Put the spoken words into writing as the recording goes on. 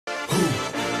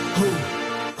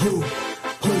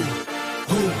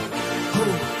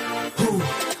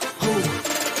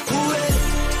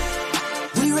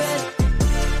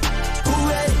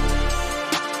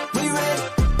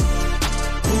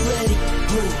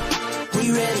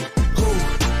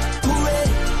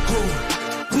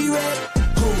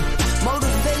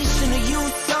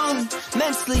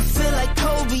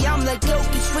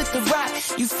with the rock.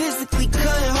 You physically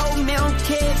couldn't hold me, I don't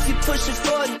care if you pushing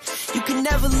 40. You can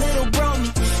never little bro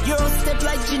me. Euro step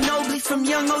like Ginobili, from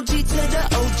young OG to the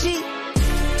OG.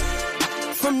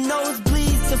 From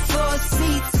nosebleeds to floor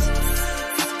seats.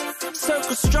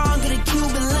 Circle stronger than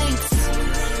Cuban links.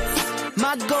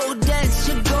 My gold dance,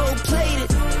 your gold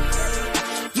plated.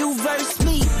 You verse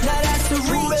me, now that's a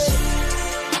reach.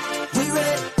 We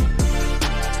ready?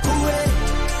 Who ready?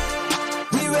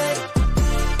 We ready?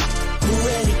 Who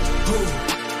ready? Who?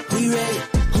 We ready?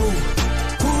 Who?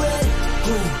 Who ready?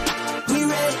 Who? We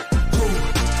ready? Who?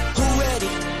 Who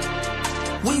ready?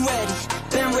 We ready.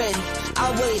 Been ready. I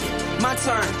waited. My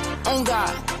turn. On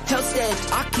God. Hell steady.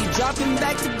 I keep dropping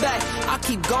back to back. I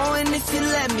keep going if you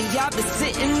let me. I've been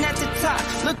sitting at the top,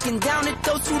 looking down at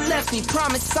those who left me.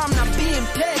 Promise I'm not being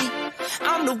petty.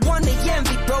 I'm the one they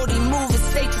envy. Brody moving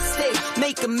state to state,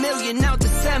 make $1 million out the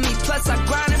semi. Plus I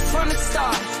grind it from the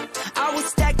start. I was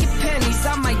stacking pennies.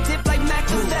 I might dip like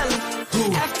Machiavelli.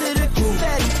 After the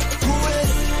confetti. Who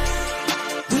ready?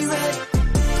 We ready?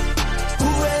 Who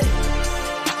ready?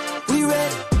 We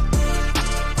ready?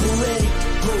 Who ready?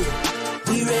 Who?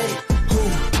 We ready? Who?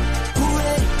 Who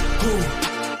ready? Who?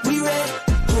 We ready?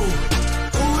 Who?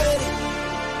 Who ready?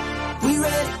 We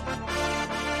ready?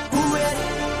 Who ready?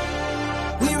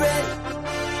 We ready?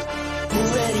 Who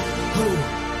ready? Who?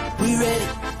 We ready?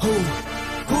 Who?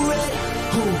 Who ready?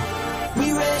 Who? We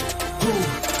ready? Who?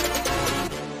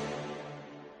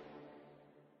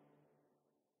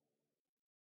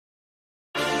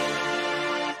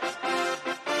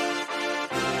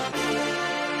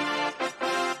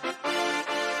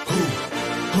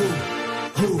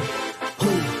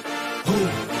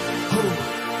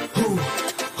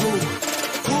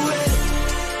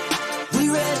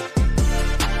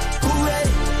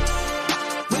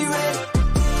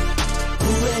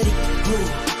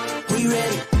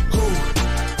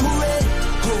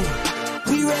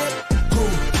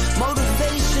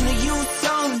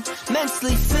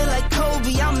 Feel like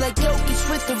Kobe, I'm like Jokic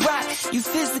with the rock. You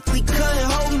physically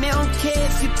couldn't hold me, I don't care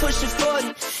if you pushing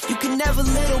 40. You can never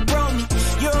little bro me.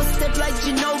 Euro step like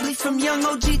Ginobili, from young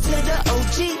OG to the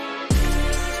OG.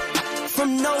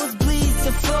 From nosebleeds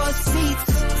to floor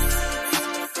seats.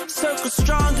 Circle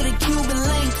stronger than Cuban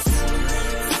links.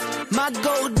 My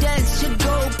gold dance, your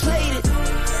gold plated.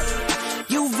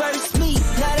 You verse me,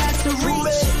 now that's a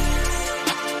reach.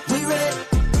 We ready?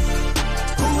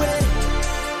 Who ready?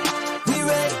 We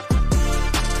ready?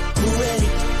 Who ready?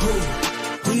 Who?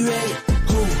 We ready?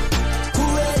 Who? Who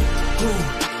ready? Who?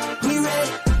 We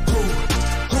ready? Who?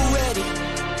 Who ready?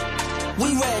 We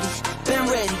ready. Been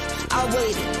ready. I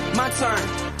waited. My turn.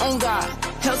 On God.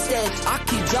 Hell steady. I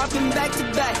keep dropping back to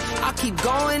back. I keep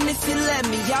going if you let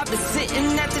me. I've been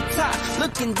sitting at the top,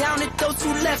 looking down at those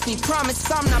who left me.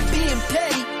 Promise I'm not being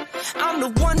petty. I'm the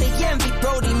one they envy.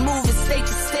 Brody moving state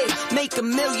to state, make $1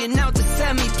 million out the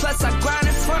semi. Plus I grind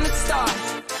it from the start.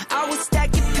 I was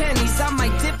stacking pennies. I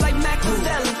might dip like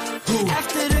Machiavelli.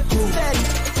 After the confetti.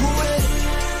 Who ready?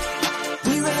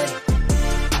 We ready?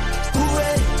 Who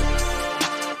ready?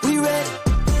 We ready?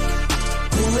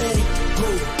 Who ready? Who?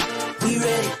 We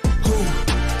ready? Who?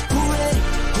 Who ready?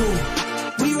 Who?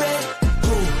 We ready?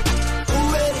 Who? Who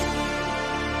ready?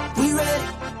 We ready?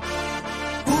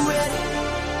 Who ready?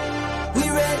 We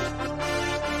ready?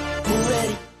 Who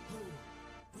ready?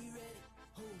 We ready?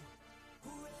 Who?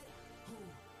 Who ready? Who?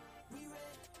 We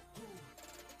ready? Who?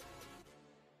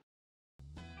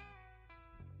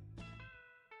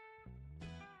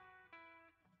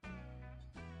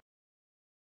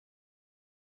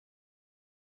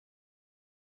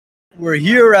 We're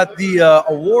here at the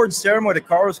award ceremony at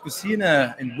Carlo's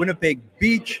Cucina in Winnipeg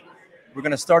Beach. We're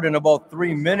going to start in about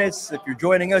 3 minutes. If you're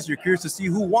joining us, you're curious to see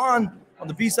who won on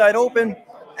the B-Side Open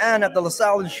and at the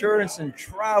LaSalle Insurance and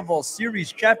Travel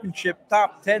Series Championship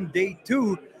Top 10 Day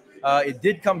 2. It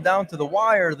did come down to the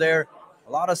wire there.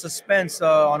 A lot of suspense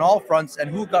on all fronts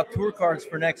and who got tour cards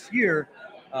for next year.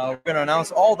 We're going to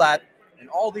announce all that and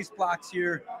all these plaques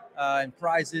here and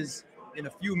prizes in a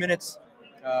few minutes.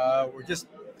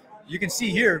 You can see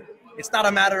here, it's not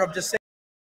a matter of just saying.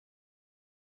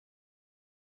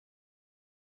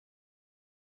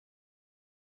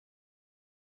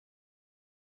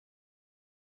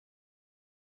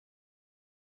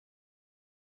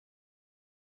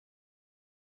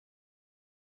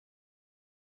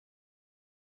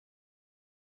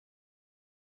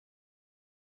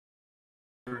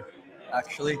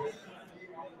 Actually,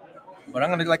 but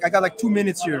I got like 2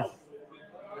 minutes here.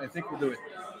 I think we'll do it.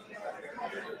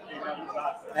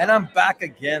 And I'm back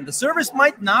again. The service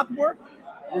might not work.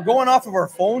 We're going off of our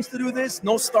phones to do this.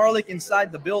 No Starlink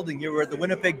inside the building here. We're at the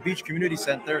Winnipeg Beach Community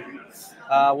Center.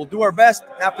 We'll do our best.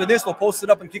 After this, we'll post it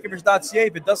up on kickers.ca.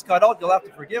 If it does cut out, you'll have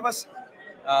to forgive us.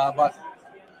 But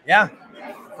yeah,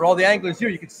 for all the anglers here,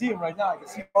 you can see them right now. You can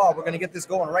see, oh, we're going to get this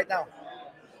going right now.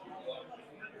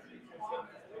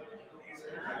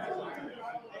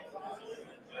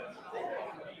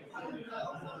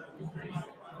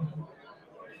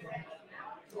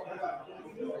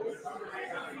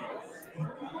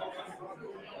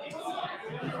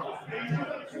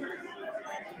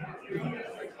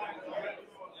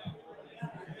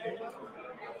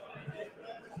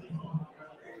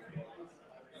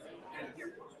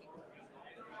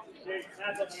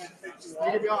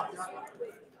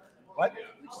 What?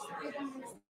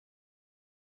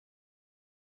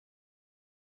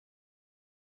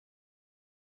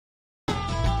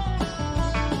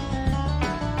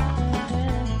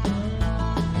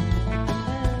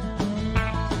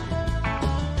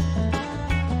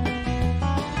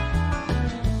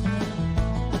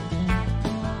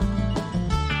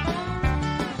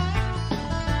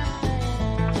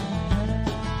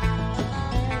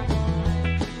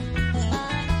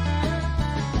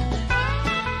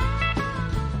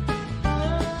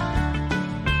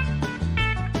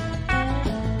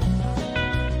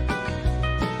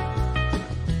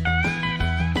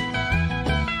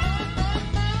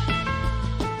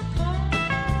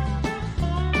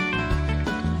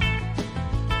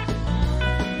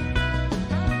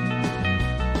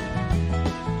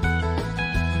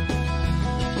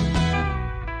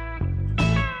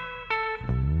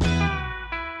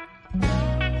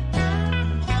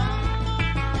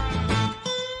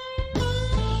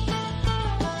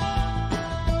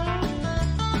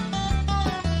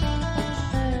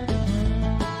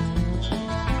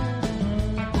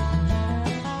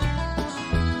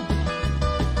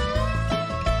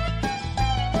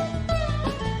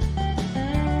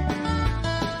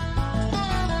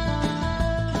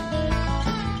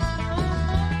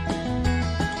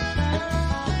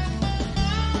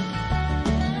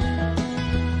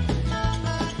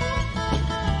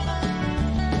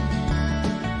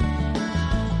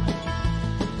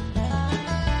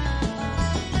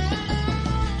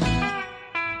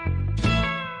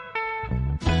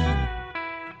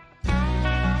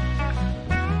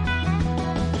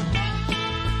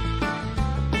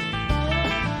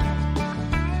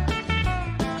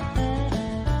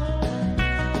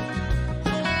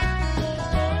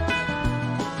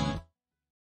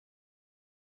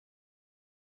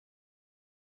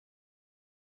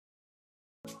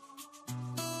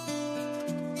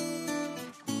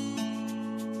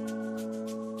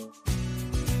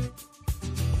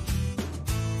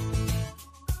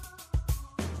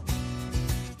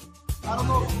 I don't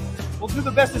know. We'll do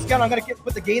the best as can. I'm going to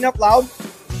put the gain up loud.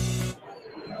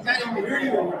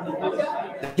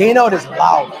 The gain out is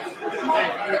loud.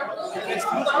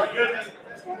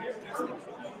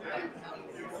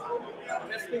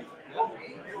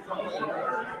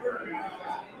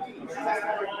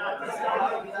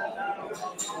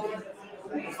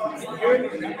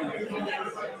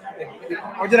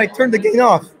 Or did I turn the gain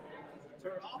off?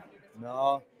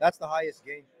 No, that's the highest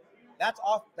gain. That's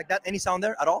off like that. Any sound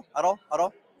there at all? At all? At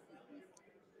all?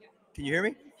 Can you hear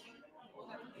me?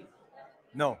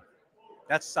 No,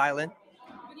 that's silent.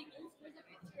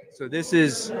 So this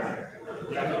is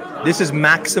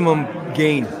maximum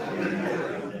gain.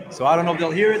 So I don't know if they'll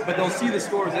hear it, but they'll see the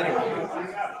scores anyway.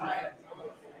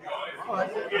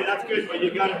 Okay, that's good, but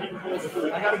you gotta be close to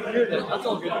it. I gotta be here then. That's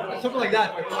all good. Something like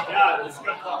that. Yeah, it's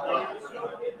good.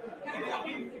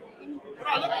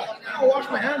 I'll wash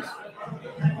my hands.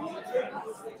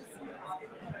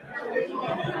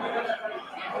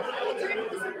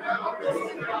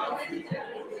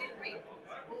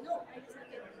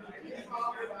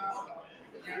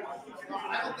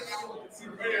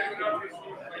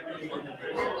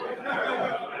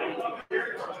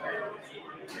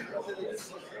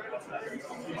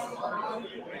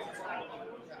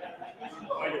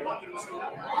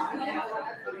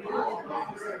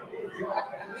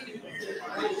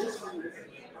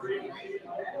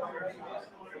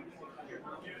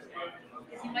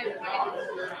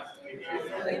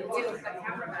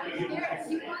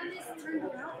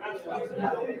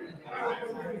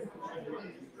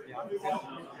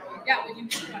 Yeah, when you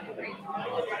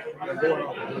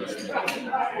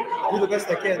do the best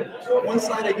I can. One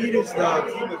side I need is the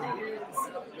team of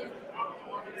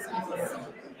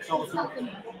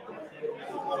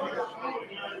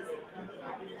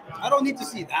I don't need to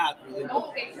see that really.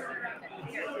 Okay.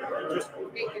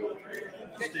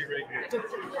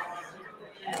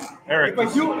 Eric, If I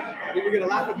do, you're gonna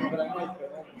laugh at me, but I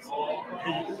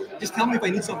might. Just tell me if I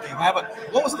need something. If I have a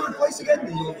what was third place again? And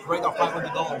you write off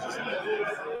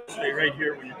 $500. Stay right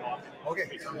here when you're talking.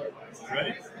 Okay.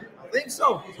 Ready? I think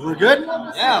so. We're good?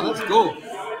 Yeah, let's go.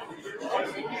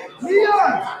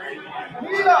 Leon!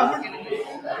 Leon!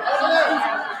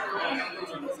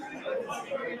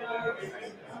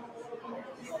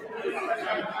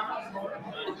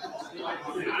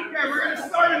 Okay, we're going to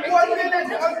start in 1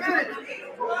 minute. 1 minute.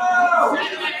 Whoa.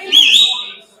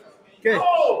 Okay.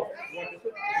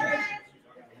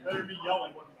 Better be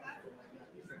yelling.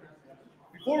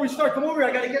 Before we start, come over here.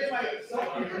 I got to get my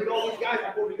selfie with all these guys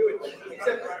before we do it.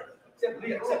 Except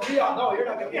Leon. No, you're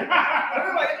not going to get it.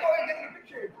 Everybody, go ahead and get a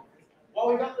picture. While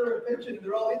we got their attention,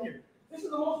 they're all in here. This is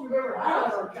the most we've ever had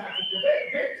on our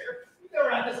championship. We've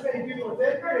never had this many people at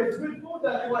that grade. It's good food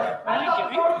that way.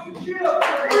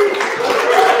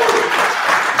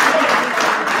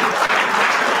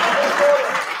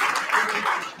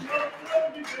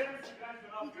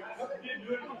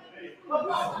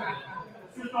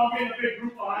 I'll be in a big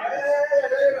group behind.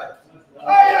 Oh,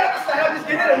 yeah, just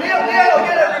get in. Neil,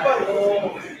 get everybody.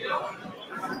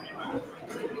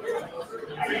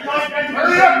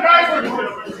 Hurry up, guys.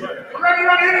 We're ready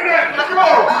on the internet. Let's go.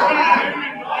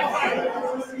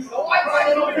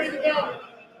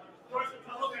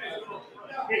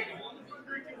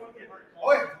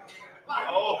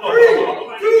 Three,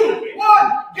 two, one,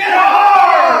 get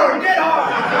hard! Get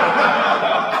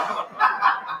hard!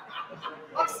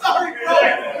 I'm sorry, bro.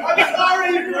 I'm sorry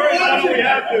if you're watching.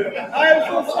 I am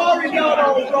so sorry,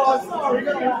 Dono, bro. I'm sorry.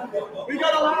 We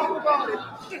gotta laugh about it.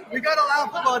 We gotta laugh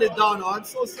about it, Dono. I'm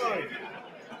so sorry.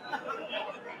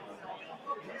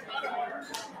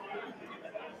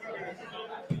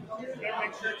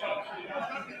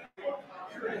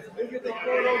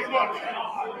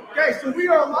 Okay, so we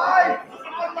are live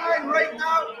online right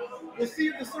now. We'll see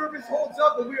if the service holds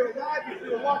up, but we are live. If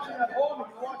you're watching at home, if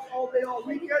you watch all day, all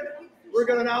weekend, we're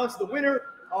going to announce the winner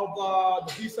of the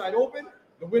B-Side Open,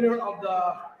 the winner of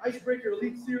the Icebreaker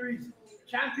Elite Series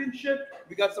Championship.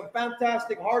 We got some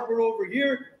fantastic hardware over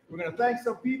here. We're going to thank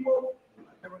some people,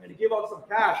 and we're going to give out some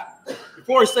cash.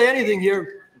 Before I say anything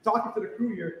here, I'm talking to the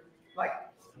crew here, like,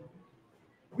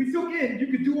 we took in, you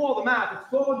could do all the math. It's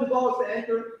 $1,200 to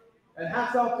enter, and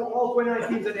hats off to all 29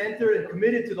 teams that entered and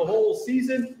committed to the whole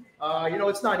season. You know,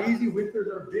 it's not easy. Winters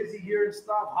are busy here and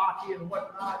stuff, hockey and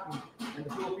whatnot, and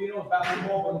the Filipinos,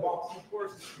 basketball and boxing, of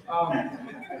course.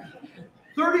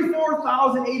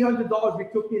 $34,800 we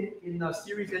took in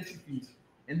series entry fees.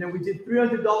 And then we did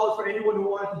 $300 for anyone who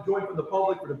wanted to join from the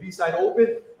public for the B-Side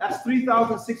Open. That's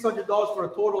 $3,600 for a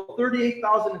total of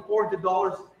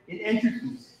 $38,400 in entry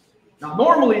fees. Now,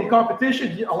 normally in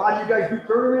competitions, a lot of you guys do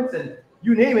tournaments, and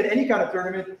you name it, any kind of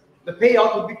tournament, the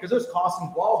payout would be, because there's costs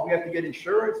involved. We have to get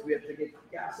insurance, we have to get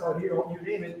gas out here, you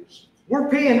name it. We're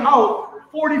paying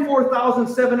out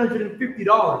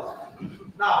 $44,750.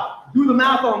 Now, do the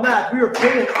math on that. We are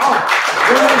paying out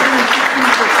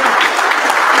 116%.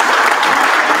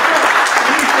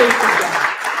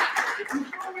 If you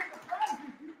throw in the prizes,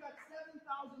 you've got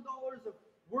 $7,000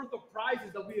 worth of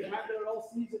prizes that we have had there all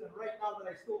season, and right now that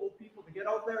I still owe people to get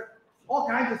out there. All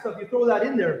kinds of stuff. You throw that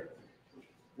in there.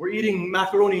 We're eating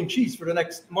macaroni and cheese for the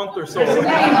next month or so.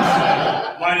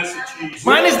 Minus the cheese.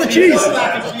 Minus the cheese.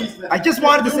 I just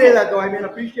wanted to say that, though. I mean, I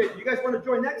appreciate it. You guys want to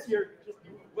join next year?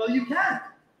 Well, you can't.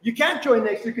 You can't join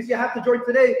next year because you have to join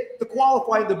today to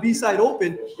qualify in the B-Side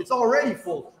Open. It's already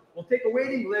full. We'll take a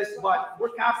waiting list, but we're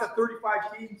capped at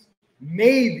 35 teams.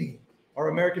 Maybe our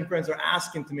American friends are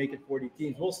asking to make it 40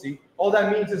 teams. We'll see. All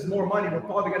that means is more money. We're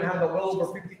probably going to have well over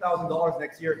 $50,000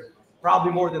 next year.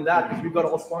 Probably more than that, because we've got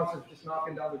all sponsors just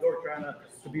knocking down the door trying to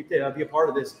be a part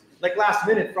of this. Like last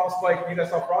minute, Frostbite, you guys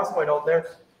saw Frostbite out there.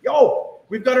 Yo,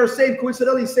 we've got our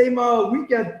coincidentally same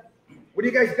weekend. What do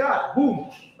you guys got?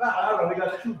 Boom. I don't know, we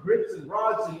got 2 grips and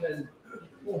rods and a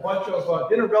whole bunch of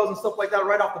dinner bells and stuff like that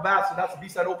right off the bat. So that's the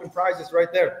B-Side Open prizes right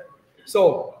there.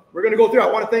 So we're going to go through. I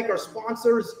want to thank our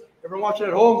sponsors. Everyone watching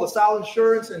at home, LaSalle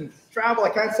Insurance and Travel. I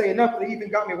can't say enough. They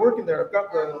even got me working there. I've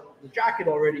got the jacket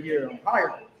already here. I'm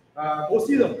hired. Go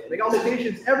see them. They got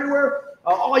locations everywhere.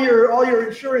 All your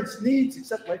insurance needs,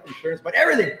 except life insurance, but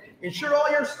everything. Insure all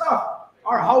your stuff.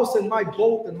 Our house and my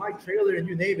boat and my trailer and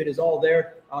you name it is all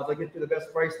there. They'll get you the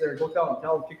best price there. Go tell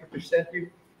them Kickerfish sent you.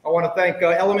 I want to thank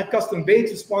Element Custom Baits,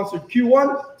 who sponsored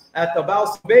Q1 at the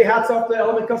Balsam Bay. Hats off to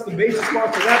Element Custom Baits, who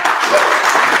sponsored that.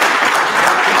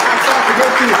 Hats off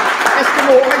to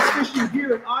Eskimo Ice Fishing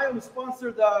here in Iowa, who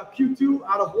sponsored Q2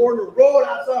 out of Warner Road.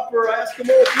 Hats off for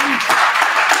Eskimo Team.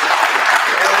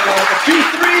 The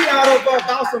Q3 out of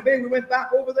Balsam Bay, we went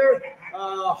back over there.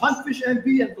 Huntfish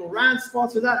MB and Loran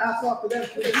sponsored that. Hats off to them.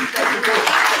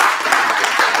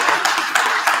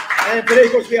 And today,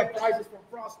 of course, we have prizes from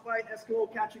Frostbite, Eskimo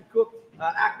Catch and Cook,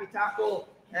 Acme Tackle,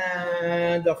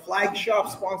 And the flag shop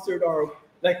sponsored our,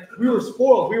 like, we were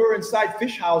spoiled. We were inside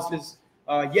fish houses,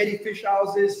 Yeti fish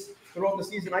houses throughout the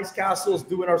season, ice castles,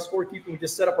 doing our scorekeeping. We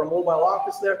just set up our mobile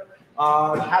office there.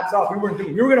 Hats off. We were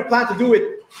going to plan to do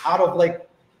it out of like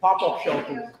pop-up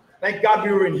shelters. Thank God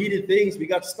we were in heated things. We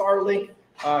got Starlink,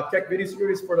 Tech Video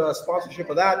Securities for the sponsorship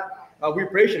of that. We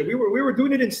appreciate it. We were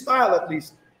doing it in style at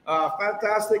least.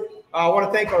 Fantastic. I want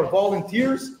to thank our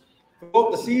volunteers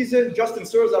throughout the season. Justin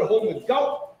Sears at home with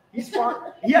gout. He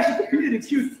actually competed in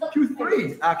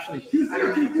Q3 actually. Q3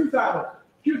 or Q2 title.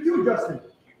 Q2, Justin.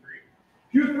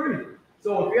 Q3.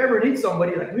 So if you ever need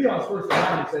somebody, like Leon's first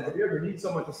time, he says, if you ever need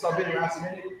someone to sub in last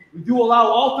minute, we do allow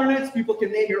alternates. People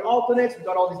can name your alternates. We've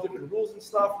got all these different rules and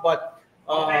stuff, but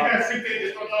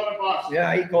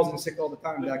yeah, he calls him sick all the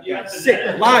time. That guy.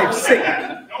 Sick, live, sick.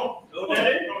 No,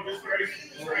 just straight.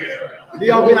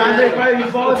 Leon Behind,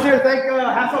 he's volunteer. Thank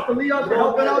hats off to Leon for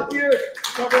helping out here.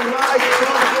 Covering live,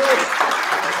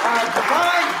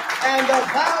 Divine and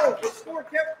Val, the score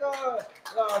kept the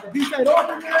B-side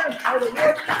open there. Hard at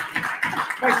work.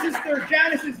 My sister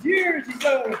Janice is here. She's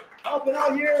helping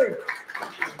out here.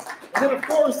 And then, of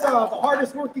course, the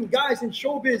hardest working guys in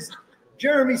showbiz,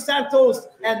 Jeremy Santos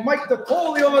and Mike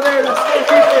DePoli over there. The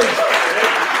scorekeepers.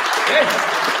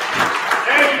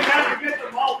 Hey, you have to get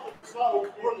them all to slow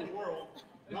for the world.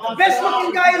 The best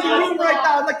looking guy in the room right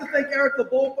now. I'd like to thank Eric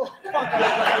DeBolfo.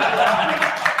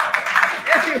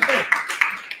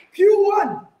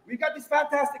 Q1. We got these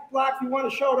fantastic plaques. We want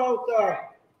to shout out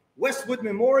Westwood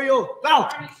Memorial. Val.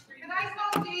 Can I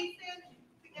call Jason?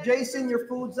 Jason, your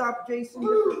food's up. Jason,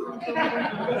 your food's up.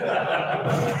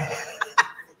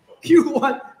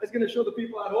 Q1 is going to show the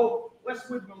people at home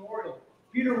Westwood Memorial.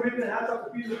 Peter Whitman, hats off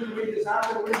to Peter Whitman, made this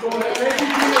happen. We're going to thank you,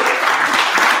 Peter.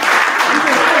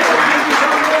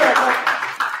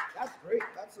 That's great.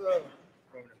 That's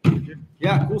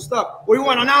yeah, cool stuff. We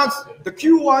want to announce the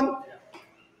Q1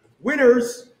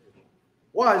 winners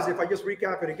was, if I just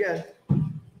recap it again,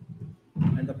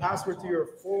 and the password to your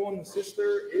phone,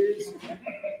 sister, is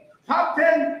top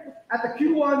 10 at the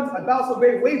Q1 at Balsam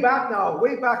Bay, way back now,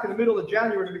 way back in the middle of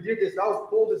January when we did this. That was the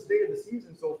coldest day of the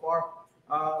season so far.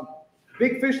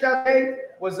 Big fish that day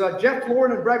was Jeff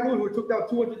Lauren and Bragg Lou, who took down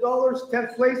 $200.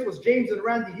 10th place was James and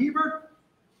Randy Hebert.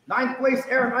 9th place,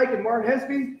 Aaron Ike and Martin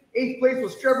Hesby. 8th place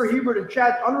was Trevor Hebert and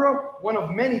Chad Unruh, one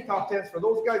of many top 10s for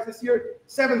those guys this year.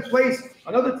 7th place,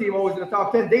 another team always in the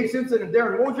top 10, Dave Simpson and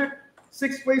Darren Wojcik.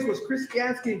 6th place was Chris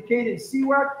Gansky and Kaden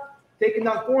Seawack, taking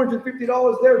down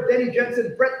 $450 there. Denny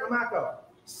Jensen, Brett Namaka.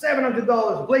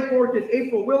 $700, Blake Morgan,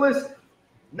 April Willis.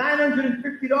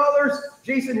 $950,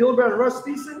 Jason Hilbert and Russ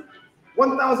Thiessen.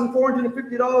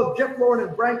 $1,450, Jeff Lauren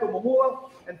and Branko Mamula.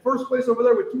 And first place over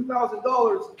there with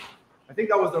 $2,000. I think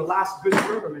that was their last good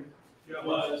tournament. Yeah, it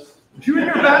was.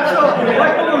 Junior Battle,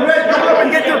 Michael and Red, come up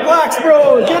and get your plaques,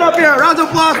 bro. Get up here. Round of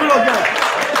applause for those guys.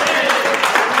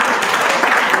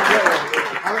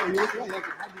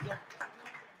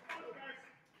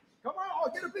 Come on, oh,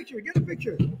 get a picture, get a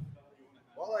picture.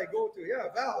 While I go to,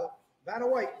 Vanna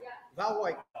White, Val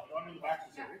White.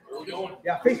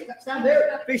 Yeah, face, stand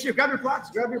there, face here, grab your plaques,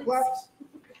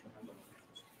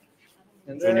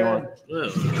 And then,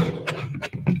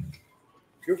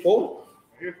 your phone?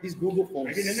 These Google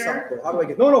phones suck, bro. How do I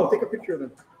get, no, take a picture of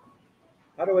them.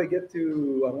 How do I get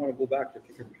to, I want to go back to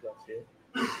picture shots here.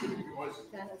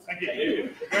 Thank you.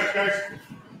 Guys.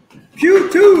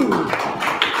 Q2.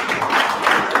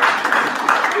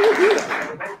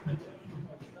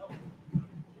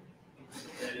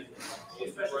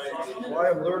 Why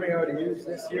I'm learning how to use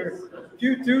this here.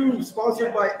 Q2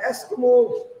 sponsored by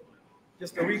Eskimo.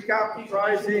 Just to recap the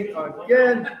pricing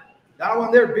again. That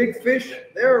one there, big fish.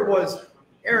 There was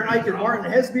Aaron Ike and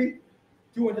Martin Hesby.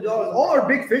 $200. All our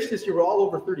big fish this year were all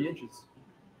over 30 inches.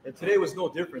 And today was no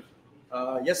different.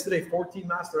 Yesterday, 14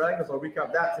 master anglers. I'll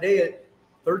recap that. Today,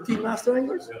 13 master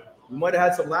anglers. Yeah. We might have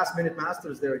had some last-minute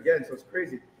masters there again, so it's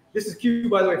crazy. This is Q,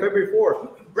 by the way, February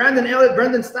 4th. Brandon Elliott,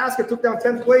 Brendan Staska took down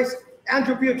 10th place.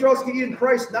 Andrew Piotrowski, Ian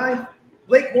Price, 9th.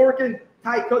 Blake Morgan,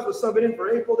 Ty Cuz was subbing in for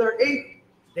April there, 8th.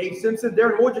 Dave Simpson,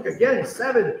 Darren Wojcik again,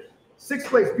 7th. 6th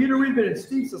place, Peter Reedman and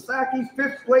Steve Sasaki.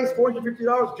 5th place,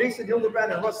 $450, Jason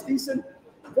Hildebrand and Russ Thiessen.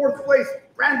 4th place,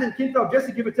 Brandon Kintel,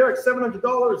 Jesse Gibateric,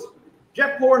 $700.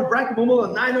 Jeff Lauren, Branko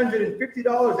Mamula,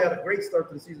 $950. They had a great start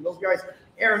to the season. Those guys,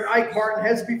 Aaron Ike, Martin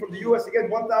Hesby from the U.S. again,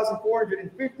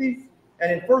 $1,450.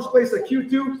 And in first place at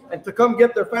Q2, and to come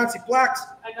get their fancy plaques,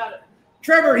 I got it.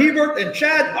 Trevor Hebert and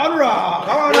Chad Unruh.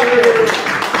 Come on up here.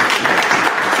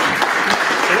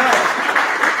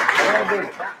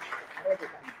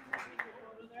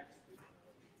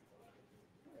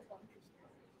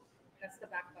 That's the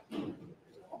back button.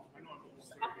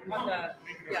 On the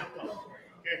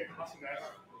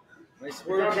Nice Good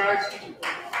work. job, guys.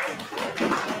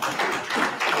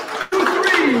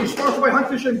 2-3, sponsored by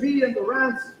Huntfish and B and the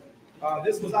Rants.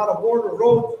 This was out of Border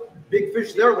Road. Big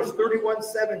fish there was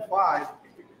 31.75.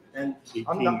 And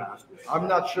I'm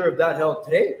not sure if that held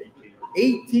today.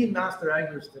 18 master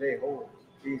anglers today. Holy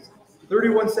jeez.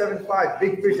 31.75.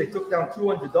 Big fish. They took down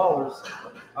 $200.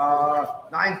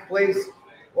 9th place.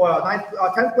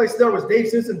 10th place there was Dave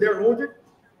Simpson, Darren Wojcik.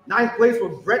 9th place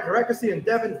was Brett Herekasi and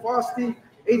Devin Fosty.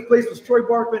 8th place was Troy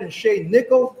Barkman and Shane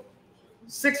Nickel.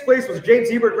 6th place was James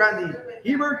Hebert, Randy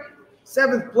Hebert.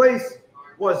 7th place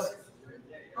was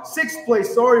 6th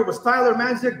place, was Tyler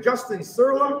Manzik, Justin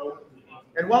Serla.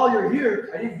 And while you're here,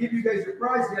 I didn't give you guys your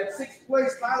prize yet. 6th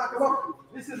place, Tyler, come up.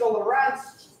 This is a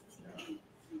Lawrence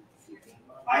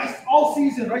Ice all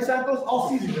season, right, Santos? All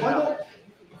season bundle.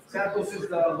 Santos is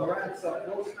the Lawrence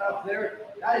pro stuff there.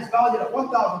 That is valued at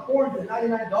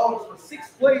 $1,499 for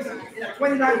 6th place in a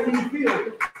 29-team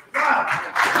field. Wow.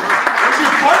 This is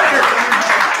partner.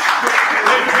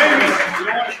 Jamie, you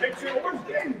want a picture? Where's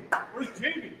Jamie? Where's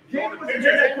Jamie? Jamie was the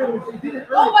director. He did it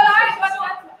Oh, early. but I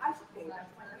should pay that.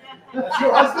 That's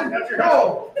your husband? That's your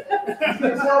No. He's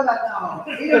going to sell that now.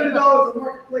 $800 in the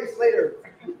marketplace later.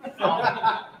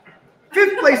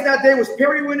 5th place that day was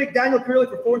Perry Winnick, Daniel Curley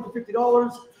for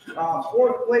 $450.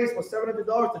 4th place was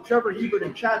 $700 to Trevor Hebert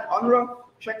and Chad Unruh.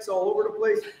 Checks all over the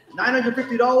place.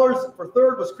 $950 for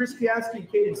 3rd was Chris Piansky and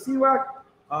Caden Seawack.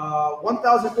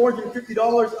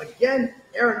 $1,450 again,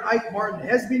 Aaron Ike, Martin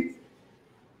Hesby.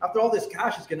 After all this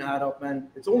cash is going to add up, man,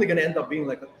 it's only going to end up being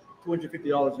like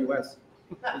 $250 US.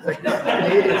 It's like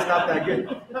Canadian, it's not that good.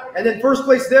 And then 1st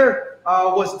place there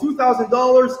was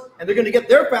 $2,000, and they're going to get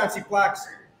their fancy plaques.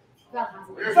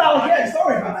 Foul again.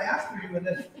 Sorry, man. I asked for you. And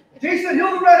then Jason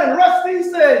Hildebrand and Russ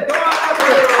Thiessen. Go on out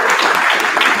there.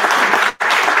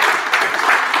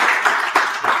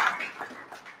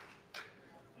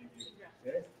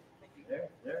 Okay.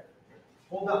 There.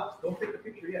 Hold on. Don't take the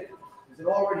picture yet. Is it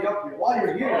already up here? While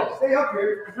you're here, stay up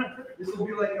here. This will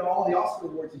be like all the Oscar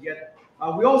awards you get.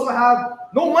 We also have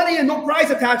no money and no prize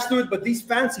attached to it, but these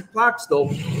fancy plaques, though.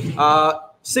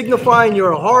 Signifying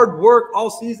your hard work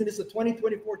all season. It's the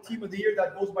 2024 Team of the Year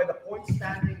that goes by the point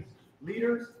standings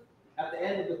leaders at the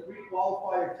end of the 3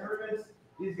 qualifier tournaments.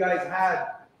 These guys had,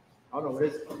 I don't know what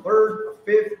it is, a 3rd, a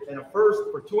 5th, and a 1st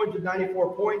for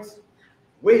 294 points,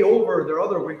 way over their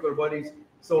other Winkler buddies.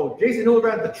 So Jason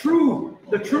Hildebrand, the true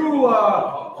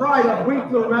pride of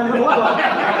Winkler Manitoba.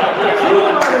 The true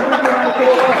pride of Winkler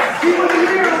Manitoba. Team of the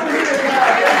Year over here,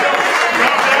 guys.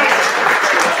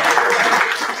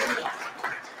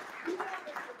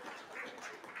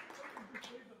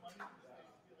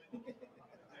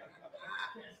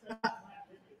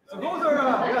 So those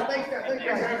are, thanks guys. I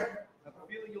have a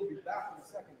feeling you'll be back in a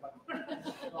second. But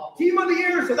Team of the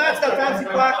Year, so that's that fancy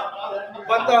plaque.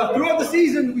 But throughout the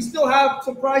season, we still have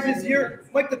some prizes here.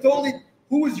 Mike Natoli,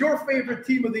 who was your favorite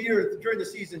Team of the Year during the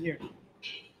season here?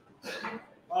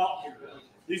 Well,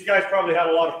 these guys probably had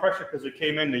a lot of pressure because they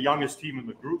came in the youngest team in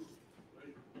the group.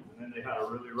 And then they had a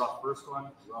really rough first one,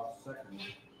 rough second one.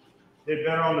 Did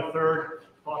better on the 3rd,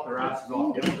 fought their asses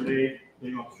off yesterday,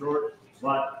 came up short.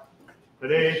 But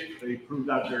today, they proved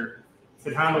that they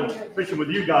can handle fishing with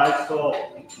you guys. So,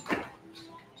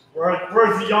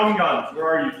 where's the young guns? Where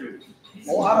are you two?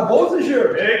 Oh, out of both this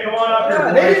year. Hey, come on up here.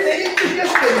 Yeah, they didn't fish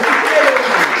yesterday. The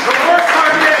worst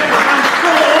part is I'm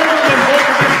still older than both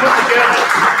of them put together.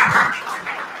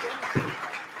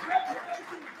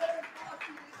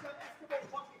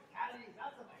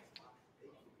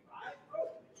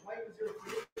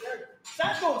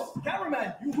 Santos,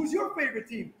 cameraman, who's your favorite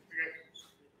team?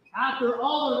 After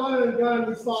all the running and gun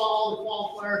we saw all the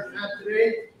qualifiers had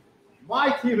today, my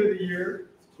Team of the Year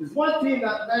is one team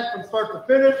that led from start to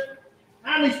finish,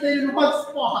 and they stayed in one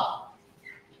spot.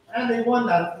 And they won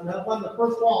won the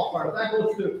first qualifier. That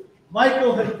goes to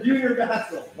Michael and Junior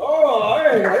Vassell. Oh, all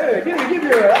right. Hey, give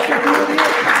your that's your Team of the Year.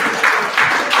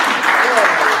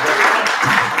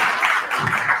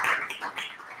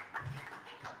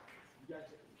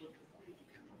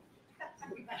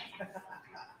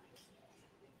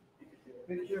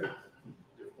 Picture.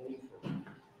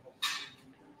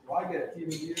 Well, I get a Team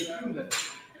of the Year too then.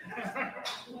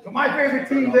 So my favorite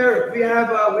team there, we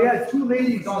had 2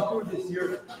 ladies on tour this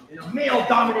year in a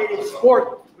male-dominated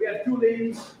sport. We had 2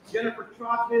 ladies, Jennifer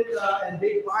Trotman and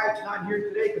Dave Pyatt, not here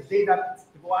today because they got to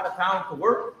go out of town to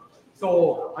work.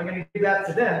 So I'm going to give that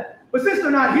to them. But since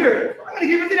they're not here, I'm going to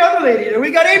give it to the other lady.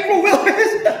 We got April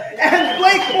Willis and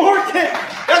Blake Morgan.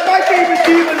 That's my favorite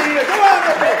team of the year. Come on,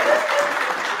 everybody.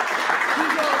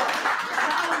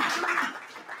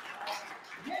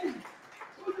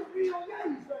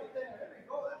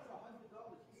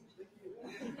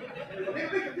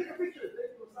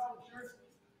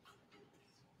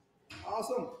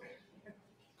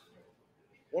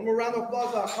 One more round of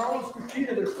applause. Carlo's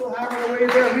Cucina, they're still hammering away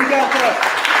there. We got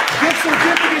gift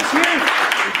certificates here.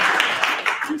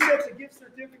 2 sets of gift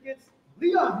certificates.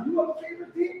 Leon, do you have a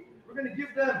favorite team? We're going to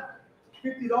give them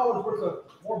 $50 worth of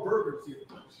more burgers here.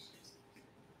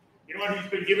 You know what? He's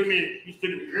been ribbing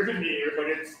me here, but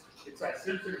it's that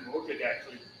Simpson and Mojic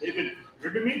actually. They've been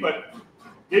ribbing me, but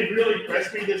they've really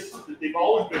impressed me. They've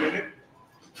always been in it.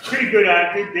 Pretty good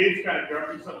at it. Dave's kind of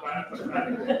grumpy sometimes, but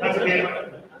that's okay.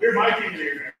 They're my team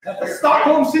here. That's the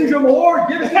Stockholm Syndrome Award.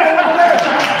 Give it to them over there.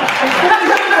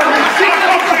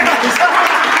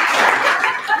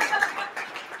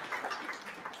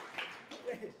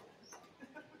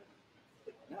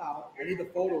 Now, I need the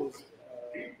photos.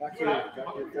 Back to your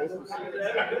photos.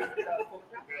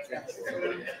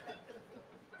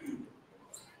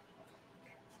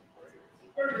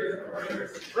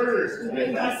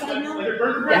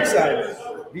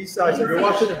 B-side. So if you're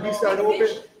watching the B-side open.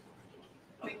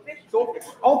 So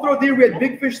all throughout the year, we had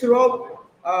big fish throughout.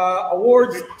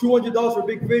 Awards, $200 for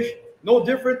big fish. No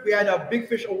different. We had a big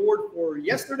fish award for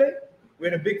yesterday. We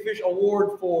had a big fish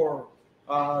award for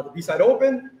the B-side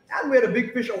open. And we had a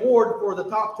big fish award for the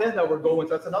top 10 that we're going.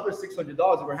 So that's another $600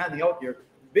 that we're handing out here.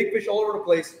 Big fish all over the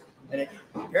place. And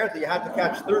apparently you had to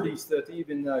catch 30s to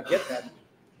even get that.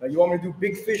 You want me to do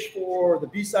big fish for the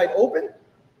B-side open?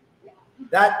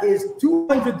 That is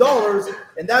 $200,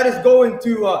 and that is going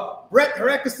to Brett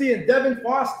Herekasi and Devin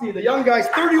Fossey, the young guys,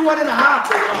 31 and a half.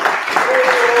 I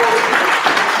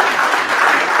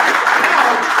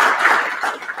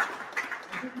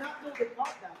did not know they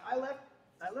caught that. I left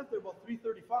there about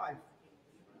 3:35.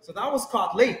 So that was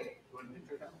caught late.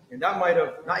 And that might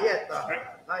have, not yet.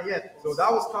 So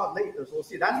that was caught late. So we'll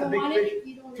see. That's the big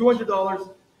fish,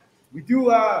 $200. We do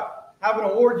have an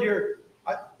award here.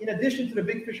 In addition to the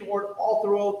Big Fish Award, all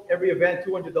throughout every event,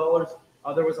 $200.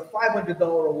 There was a $500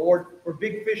 award for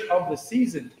Big Fish of the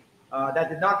Season. That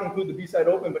did not include the B-side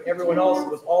open, but everyone else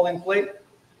was all in play.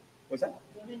 What's that?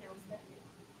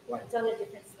 Why? It's on a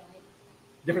different slide.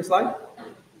 Different slide?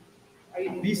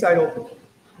 B-side open.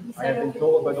 I have been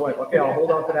told by the way. Okay, I'll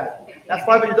hold on to that. That's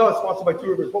 $500 sponsored by Two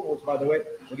Rivers Boatworks, by the way.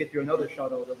 We'll get you another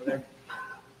shout out over there.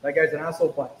 That guy's an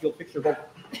asshole, but he'll fix your boat.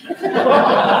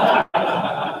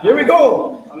 Here we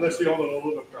go. Unless you own a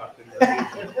little craft.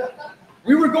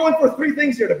 We were going for 3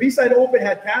 things here. The B-side open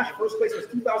had cash. First place was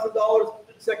 $2,000.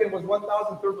 Second was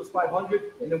 $1,000. Third was $500.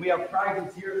 And then we have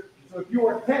prizes here. So if you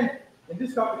are 10th in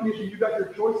this competition, you got your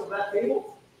choice of that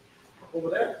table over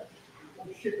there. Oh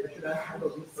shit! I should have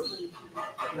handled these first.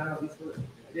 I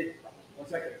did. 1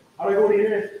 second. How do I go to the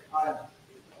internet?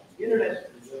 Internet.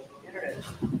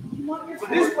 So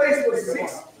this place was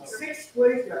sixth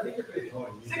place. Yeah, I think you're finished.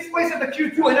 6th place at the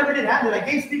Q2. I never did handle it. I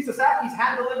gave Steve Sasaki's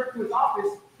hand delivered to his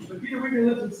office. But Peter Wiggin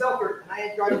lives in Selkirk, and I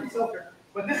ain't driving to Selkirk.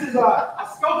 But this is a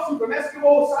scout suit from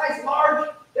Eskimo, size large.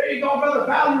 There you go, brother.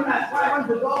 Value at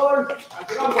 $500. I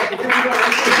forgot about the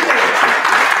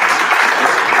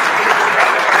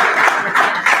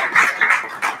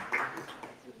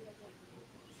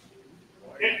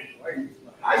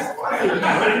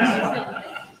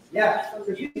Yeah, so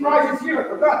these prizes here, I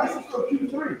forgot, this is from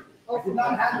Q3. I did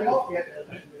not hand it out yet.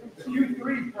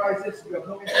 Q3 prizes, you have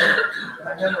no interest, and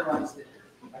I memorized it.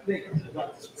 I think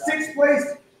 6th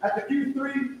place at the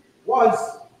Q3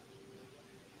 was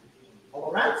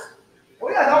Lawrence. Oh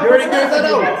yeah, that was that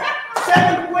out.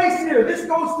 7th place here. This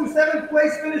goes to 7th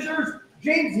place finishers,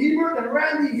 James Hebert and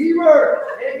Randy Hebert.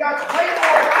 They got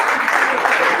Claymore.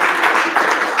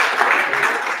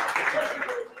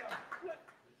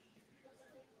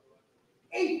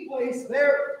 8th place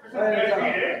there. A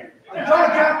John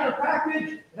Chapter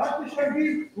package. Not the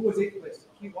Chevy. Who was 8th place?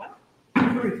 Q1?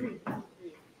 Q3.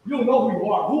 You'll know who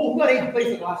you are. Who got 8th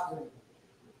place at last one?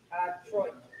 Troy.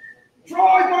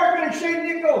 Troy Martin and Shane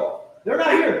Nico. They're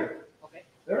not here. Okay.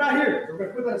 They're not here. So we're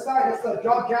going to put that aside. That's the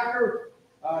John Jacker.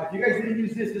 If you guys didn't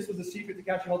use this was the secret to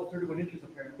catching all the 31 inches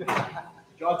apparently.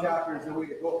 John Jacker is the way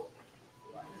to go.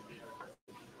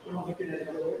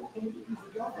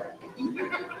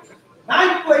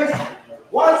 9th place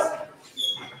was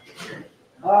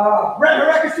Brett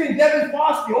Herekasi and Devin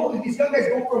Fossey. Hopefully these young guys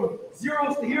go from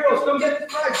zeros to heroes. Come get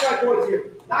this prize, shot boys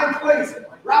here. 9th place,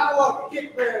 Raffle Up,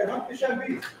 Kick Bear, Hunt Fish and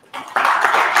Beats.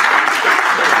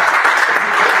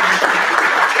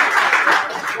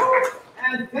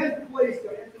 And 10th place, to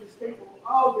enter the staple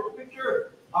of their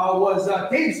picture, was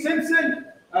Dave Simpson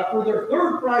for their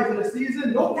 3rd prize of the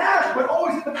season. No cash, but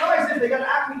always in the prizes. They got an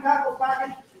Acme Tackle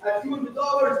package at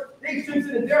 $200. Dave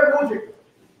Simpson and Darren Mojic.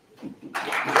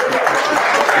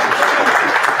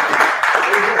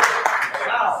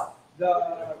 Now, the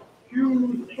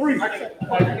Q3.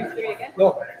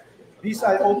 No, B-side.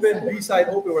 B-side open, B-side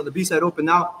open. We're on the B-side open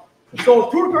now.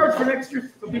 So tour cards for next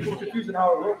year, so people are confused on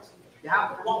how it works. You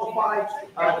have to qualify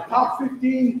the top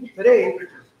 15 today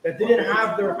that didn't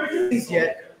have their passes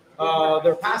yet, are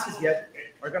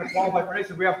going to qualify for next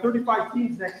year. We have 35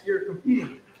 teams next year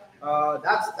competing.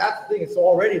 That's the thing. So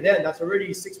already then, that's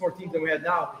already 6 more teams than we had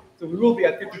now. So we will be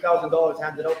at $50,000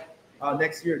 handed out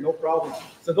next year, no problem.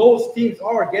 So those teams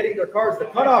are getting their cards. The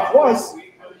cutoff was,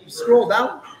 you scroll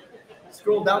down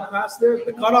past there.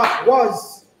 The cutoff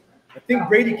was, I think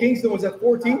Brady Kingston was at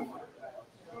 14.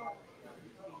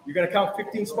 You're going to count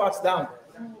 15 spots down.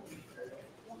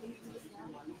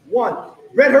 1.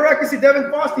 Brett Herekasi, Devin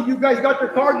Foster, you guys got your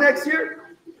card next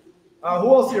year.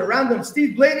 Who else here? Random.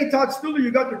 Steve Blaney, Todd Stuller,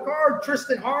 you got your card.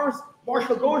 Tristan Harms,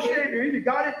 Marshall Gaucher, you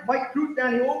got it. Mike Crute,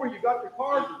 Danny Over, you got your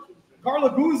card. Carlo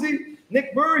Guzzi,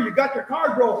 Nick Burr, you got your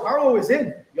card, bro. Carlo is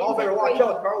in. Y'all better watch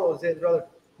out. Carlo is in, brother.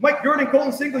 Mike Gurdon,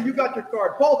 Colton Single, you got your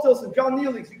card. Paul Tilson, John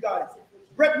Neelings, you got it.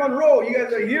 Brett Monroe, you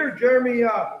guys are here. Jeremy,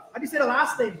 how do you say the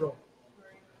last name, bro?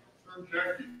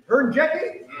 Hearn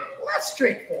Jecky? Well, that's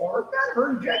straightforward, man.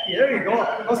 Hearn Jecky. There you go.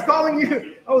 I was calling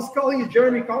you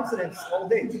Jeremy Consonants all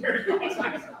day.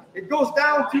 It goes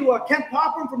down to Kent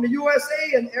Popham from the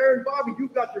USA and Aaron Bobby.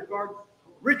 You've got your card.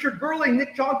 Richard Burling,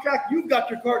 Nick Chomchak, you've got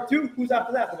your card too. Who's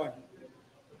after that, Devon?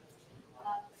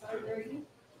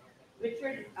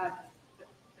 Richard.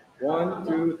 1,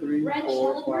 2, 3,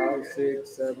 4, 5, 6,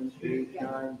 7, 8,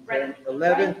 9, 10,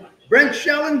 11. Brent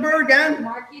Schellenberg and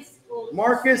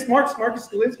Marcus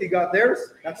Skolinski got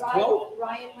theirs. That's 12.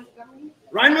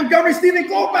 Ryan Montgomery, Stephen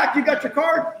Klopak, you got your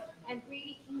card. And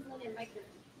Brady Kingsland and Mike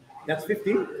Griffin. That's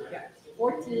 15. Yeah.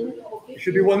 14. There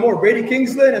should be one more. Brady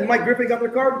Kingsland and Mike Griffin got their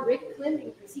card.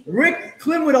 Rick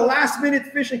Klim with a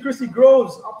last-minute fish and Chrissy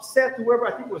Groves upset whoever,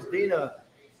 I think it was Dana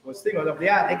was thinking of.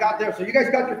 Yeah, they got there. So you guys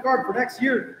got your card for next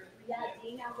year. Yeah,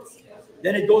 Dana was.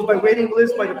 Then it goes by waiting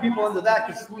list by the people under that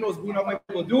because who knows who might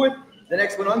be able to do it. The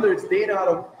next one under, it's Dana out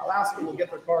of Alaska will get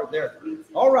their card there.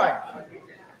 All right.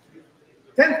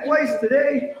 10th place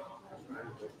today.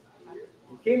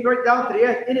 It came right down to the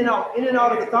end, in and out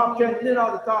of the top 10, in and out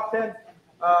of the top 10.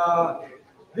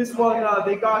 This one,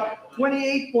 they got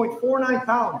 28.49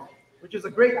 pounds, which is a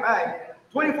great bag.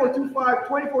 24.25,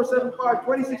 24.75,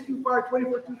 26.25,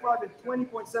 24.25, and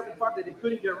 20.75 that they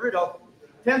couldn't get rid of.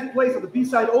 10th place of the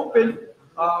B-side open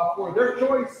for their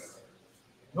choice.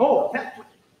 No,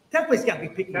 10th place can't be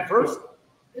picking first.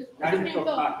 I didn't go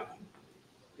pocket.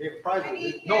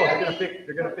 No,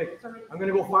 they're gonna pick. I'm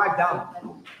gonna go 5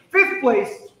 down. 5th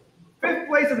place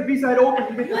of the B-side open.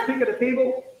 You get your pick at the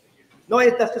table. No,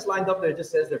 that's just lined up there. It just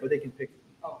says there, but they can pick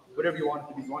whatever you want it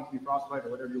to be. You want it to be frostbite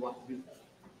or whatever you want it to be.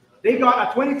 They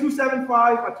got a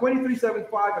 22.75, a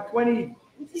 23.75, a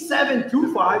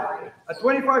 27.25, a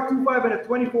 25.25, and a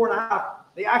 24.5.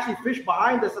 They actually fished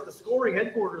behind us at the scoring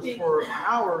headquarters for an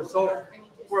hour or so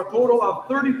for a total of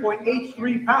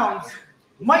 30.83 pounds.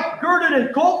 Mike Gurdon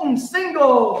and Colton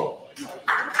Single.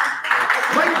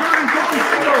 Mike Gurdon and Colton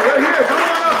Single. They're here. Come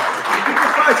on up.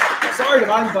 Sorry,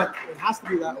 Devon, but it has to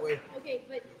be that way. Okay,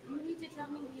 but you need to tell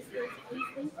me these things.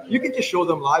 You can just show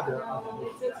them live there. No,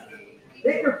 it's okay.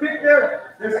 Take your pick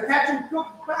there. There's a catch and cook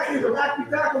back. There's a lackey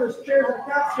tackle. There's chairs and a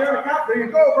cap. Chair and a cap. There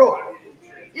you go, bro.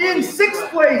 In 6th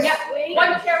place. Yeah,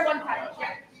 one chair, one couch.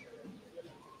 Yeah.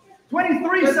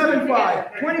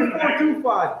 23.75,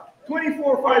 24.25,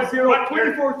 24.50,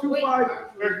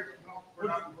 24.25.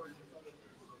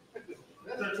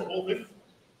 That's the whole thing.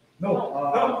 No,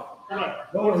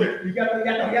 you got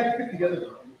to pick together.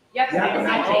 Yes,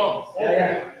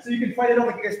 Yeah. So you can fight it out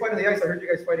like you guys fight on the ice. I heard you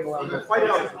guys fighting a lot. Fight it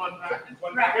out.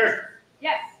 One back here.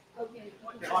 Yes. Okay.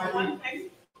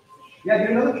 Yeah,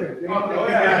 get another chair.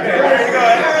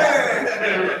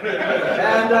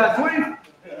 And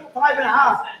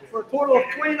 25.5 for a total of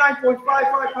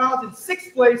 29.55 pounds in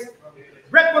 6th place.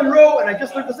 Brett Monroe, and I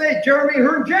just like to say, Jeremy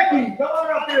Hearn-Jecky. Come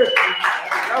on up here.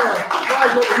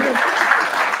 Guys over here.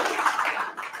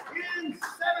 In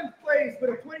 7th place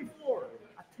with a 24,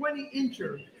 a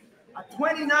 20-incher, a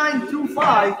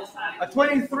 29.25, a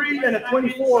 23, and a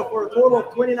 24 for a total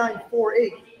of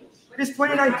 29.48. This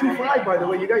 29.25, by the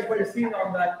way, you guys might have seen it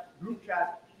on that group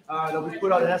chat that we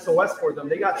put out an SOS for them.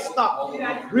 They got stuck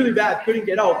really bad, couldn't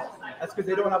get out. That's because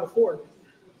they don't have a Ford,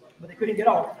 but they couldn't get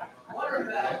out.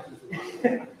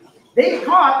 They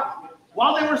caught,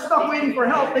 while they were stuck waiting for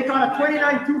help, they caught a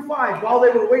 29.25 while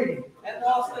they were waiting. And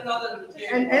lost another.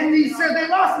 And he said they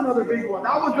lost another big one.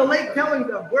 That was the lake telling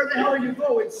them, where the hell are you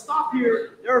going? Stop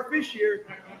here. There are fish here.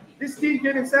 This team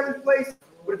came in 7th place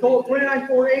with a total of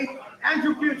 29.48.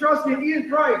 Andrew Piotrowski and Ian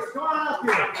Price. Come on up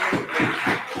here.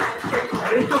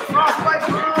 They took frostbite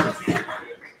bronze.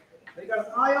 They got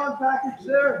got an ion package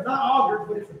there, not auger,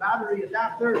 but it's a battery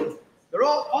adapter. They're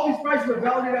all these prices are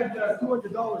valued at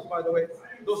 $200, by the way.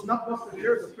 Those nut buster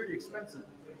chairs are pretty expensive.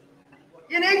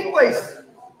 In 8th place,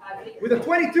 with a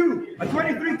 22, a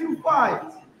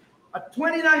 23.25, a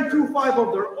 29.25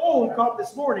 of their own caught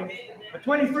this morning, a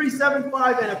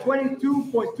 23.75 and a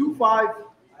 22.25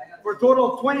 for a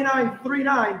total of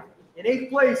 29.39. In 8th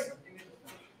place,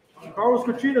 Carlos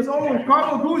Cucina's own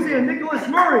Carlo Guzzi and Nicholas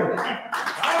Murray.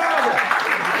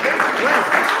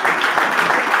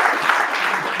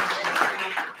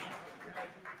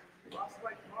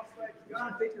 You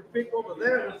gotta take your pick over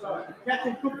there. There's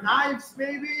Captain Cook knives,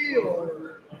 maybe,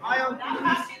 or ion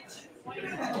keys.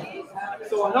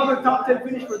 So another top 10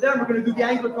 finish for them. We're going to do the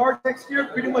angler card next year.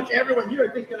 Pretty much everyone here,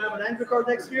 I think, can have an angler card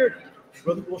next year.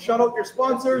 We'll shout out your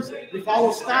sponsors. We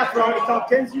follow staff around the top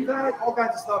 10s you've had, all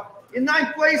kinds of stuff. In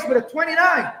 9th place with a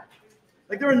 29.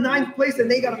 Like they're in 9th place and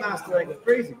they got a master angler.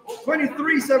 Crazy.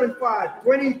 23.75,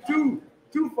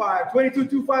 22.25,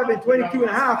 22.25, and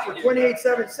 22.5 for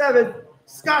 28.77.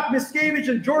 Scott Miscavige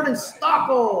and Jordan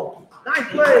Stockel.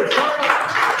 9th place.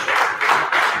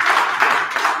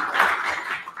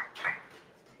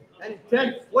 And in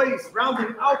 10th place,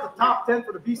 rounding out the top 10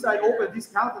 for the B-side open. These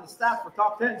counting the stats for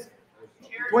top 10s.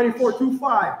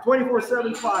 24.25,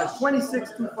 24.75,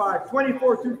 26.25,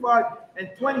 24.25, and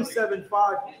 27.5.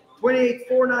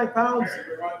 28.49 pounds.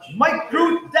 Mike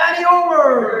Groot, Danny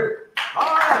Over.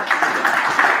 All right.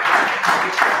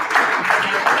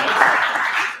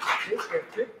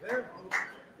 There.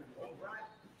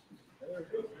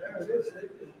 There it is.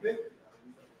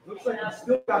 Looks like we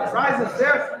still got prizes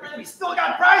there. We still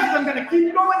got prizes. I'm going to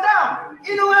keep going down.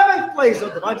 In 11th place,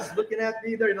 I'm just looking at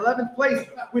me there. In 11th place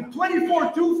with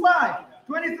 24.25,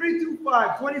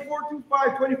 23.25, 24.25,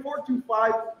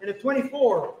 24.25, and a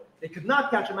 24. They could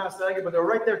not catch a master angler, but they were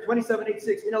right there,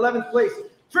 27.86. In 11th place,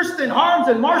 Tristan Harms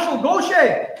and Marshall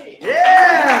Gaucher.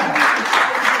 Yeah!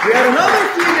 We had another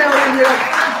female in here.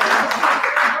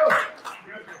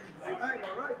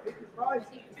 All right. Take your prize.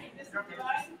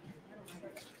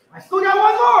 I still got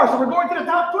one more, so we're going to the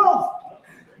top 12.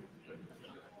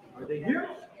 Are they here?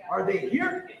 Are they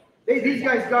here? These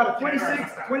guys got a 26,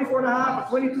 a 24.5, a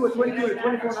 22, a 22, and a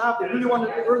 24.5. They really wanted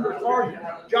to earn their card.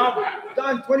 Job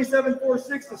done.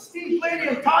 27.46 to Steve Lady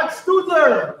and Todd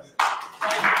Studler.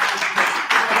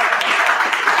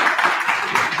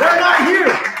 They're not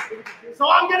here. So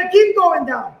I'm going to keep going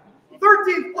down.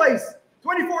 13th place.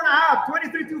 24.5,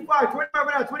 23.25,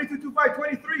 25.5, 22.25,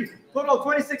 23. Total of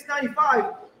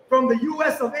 26.95 from the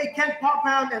US of A. Kent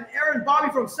Popham and Aaron Bobby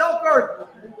from Selkirk.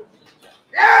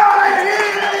 Yeah!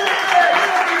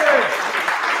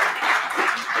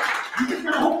 You just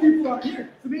gotta hope people are here.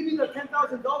 So maybe the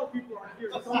 $10,000 people are here.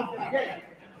 That's all I'm gonna get.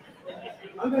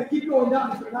 I'm gonna keep going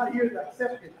down if they're not here to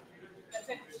accept it.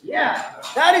 Yeah,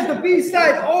 that is the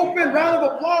B-side open. Round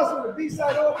of applause for the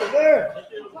B-side open there.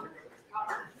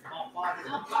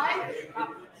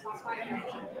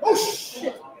 Oh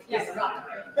shit!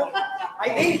 I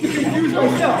hate to confuse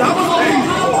myself.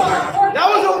 That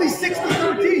was only 6 to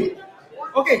 13.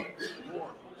 Okay.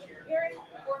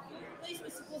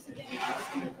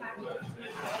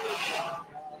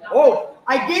 Oh,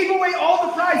 I gave away all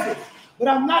the prizes, but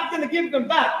I'm not going to give them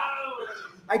back.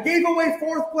 I gave away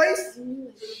 4th place,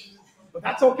 but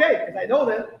that's okay because I know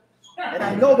them, and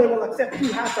I know they will accept 2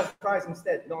 hats as prize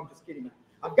instead. No, I'm just kidding.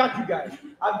 I've got you guys.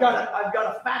 I've got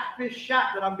a fat fish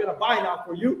shack that I'm gonna buy now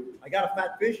for you. I got a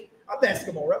fat fish. I'm the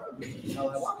Eskimo rep.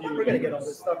 We're gonna get all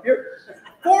this stuff here.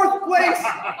 4th place.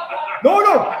 No.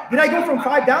 Did I go from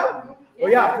 5 down? Oh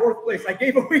yeah, 4th place. I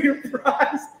gave away your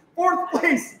prize. 4th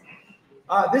place.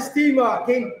 This team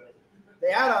came.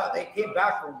 They came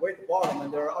back from way at the bottom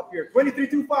and they're up here.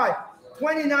 23.25,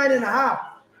 29.5,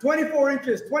 24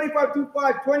 inches,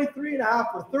 25.25,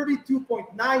 23.5 for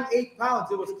 32.98 pounds.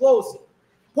 It was close.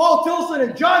 Paul Tilson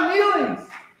and John Nealings.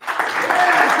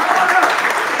 Yeah, come on up.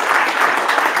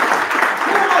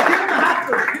 Give him a hat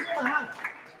first. Give him a hat.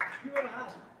 Give him a hat.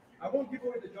 I won't give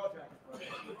away the jaw jacket.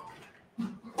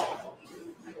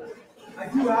 I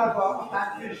do have a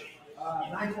fat fish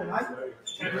 949.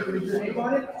 Your name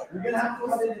on it. You're gonna have to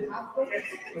cut it in half.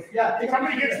 Yeah.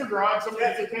 Somebody gets the garage. Somebody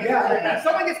gets the Yeah.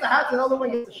 Someone gets the hat, and another one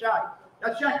gets the shack.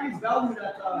 That shack is valued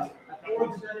at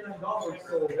 $499.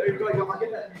 So there you go. I'll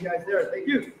get that to you guys there. Thank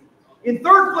you. In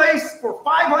 3rd place for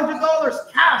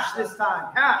 $500 cash this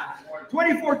time. Cash.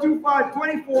 24.25,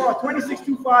 24,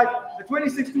 26.25, a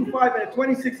 26.25, and a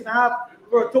 26.5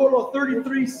 for a total of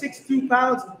 33.62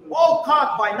 pounds. All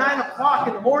caught by 9 o'clock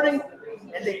in the morning,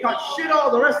 and they caught shit all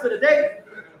the rest of the day.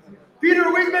 Peter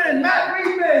Wiegman and Matt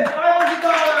Wiegman, $500.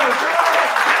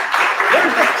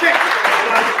 There's the check.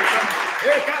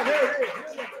 Here it comes. Here it is. Here it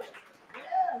is.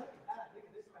 Yeah. Look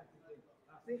at this man.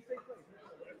 Same place.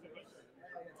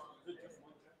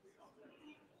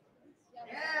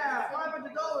 Yeah,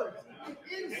 $500.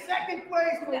 In second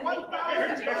place for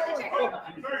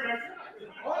 $1,000.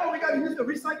 Oh, we got to use the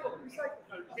recycle.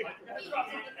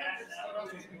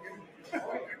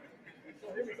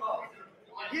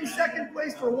 In second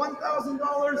place for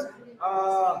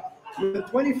 $1,000, with a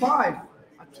 25,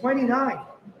 a 29,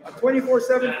 a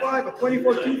 24.75, a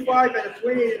 24.25, and a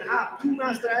 28.5. Two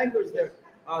master anglers there.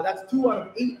 That's 2 out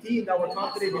of 18 that were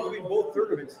competing between both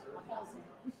tournaments.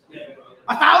 This is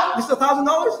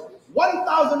 $1,000?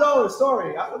 $1,000.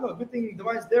 Sorry, I don't know. Good thing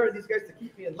Divine's there and these guys to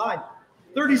keep me in line.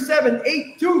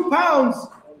 37.82 pounds.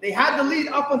 They had the lead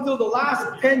up until the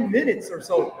last 10 minutes or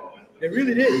so. They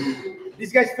really did.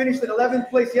 These guys finished in 11th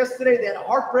place yesterday. They had a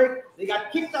heartbreak. They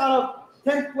got kicked out of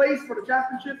 10th place for the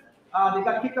championship. They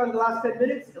got kicked out in the last 10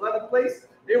 minutes. 11th place.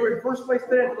 They were in first place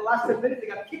today for the last 10 minutes. They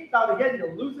got kicked out again.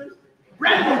 You're losers.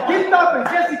 Brandon kicked up and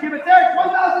Jesse give it there.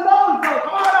 $1,000, bro.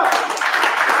 Come on up.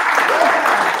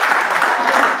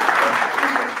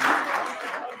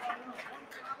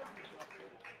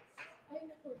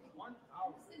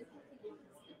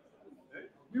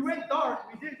 We went dark.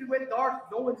 We went dark.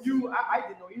 No one knew. I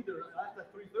didn't know either. That's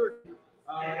at 3:30.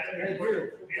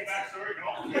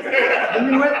 When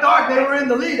we went dark, they were in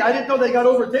the lead. I didn't know they got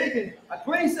overtaken. A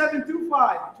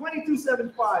 27.25, a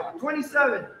 22.75, a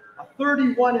 27, a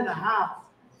 31.5.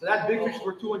 So that big fish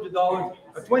for $200.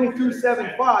 A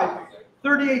 22.75,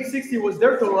 38.60 was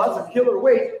their total. That's a killer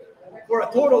weight for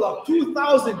a total of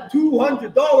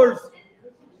 $2,200.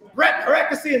 Brett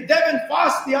Harekasi and Devin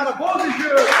Fosti out of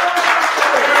Beausejour.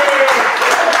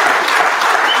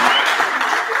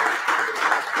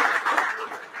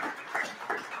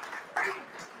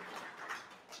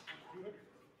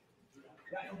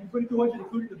 You put 200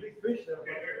 including the big fish there.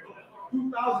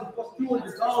 2,000 plus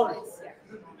 $200.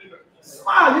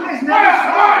 Smile, you guys never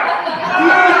smile.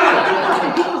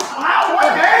 Smile.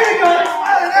 There you go.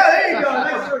 Smile. There you go.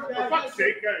 Nice work, guys. For fuck's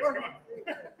sake, guys, come on.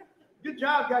 Good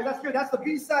job, guys. That's good. That's the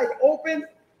B-side open.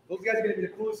 Those guys are going to be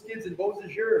the coolest kids in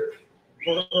Beausejour.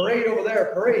 For the parade over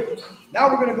there, parade. Now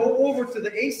we're going to go over to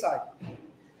the A-side.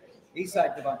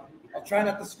 A-side, Devon. I'll try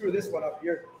not to screw this one up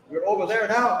here. We're over there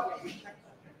now.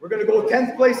 We're going to go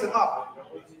 10th place and up.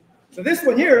 So this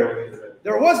one here,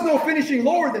 there was no finishing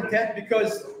lower than 10th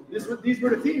because these were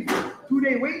the teams.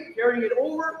 2-day wait, carrying it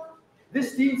over.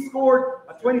 This team scored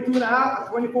a 22.5,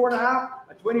 a 24.5,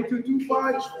 a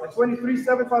 22.25, a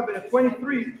 23.75, and a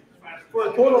 23 for a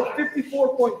total of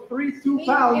 54.32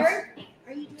 pounds. Eric,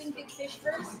 are you doing big fish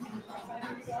first?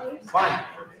 Fine.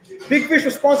 Big fish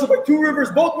was sponsored by Two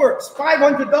Rivers Boat Works,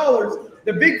 $500.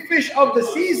 The big fish of the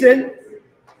season,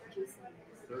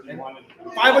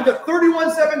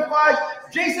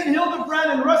 $531.75. Jason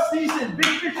Hildebrand and Russ Thiessen,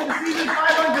 big fish of the season,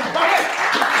 $500.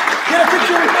 Get a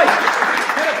picture of his face.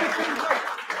 Get a picture of his face.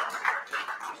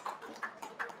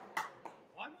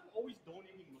 I'm always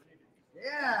donating money.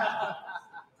 Yeah.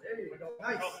 There you go.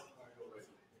 Nice.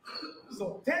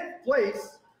 So 10th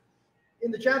place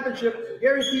in the championship,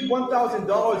 guaranteed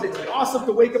 $1,000. It's awesome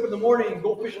to wake up in the morning and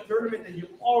go fish a tournament and you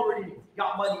already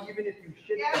got money, even if you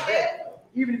shit the bed.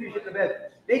 Even if you shit the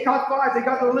bed. They caught 5. They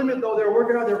got their limit though. They were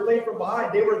working on their play from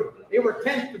behind. They were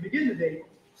 10th to begin the day.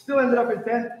 Still ended up in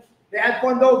 10th. They had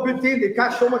fun though. Good team. They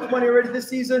cashed so much money already this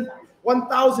season.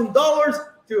 $1,000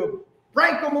 to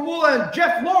Branko Mamula and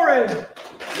Jeff Lauren.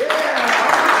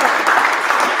 Yeah.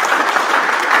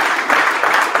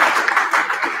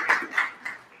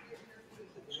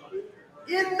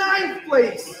 In 9th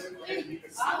place. Okay,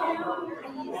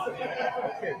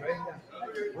 right now.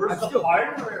 I'm still I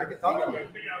can talk about it.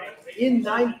 In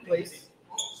 9th place.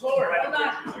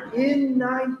 In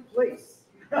 9th place.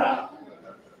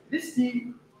 This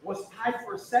team was tied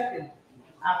for second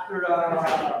after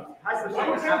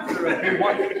day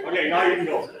one. Okay, now you can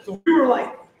go. So we were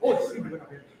like,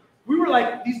 we were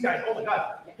like, these guys, oh my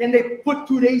God. Can they put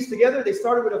 2 days together? They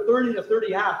started with a 30 and a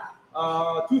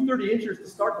 30.5, 2 30-inchers to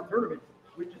start the tournament,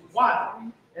 which is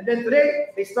wild. And then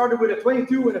today, they started with a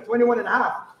 22 and a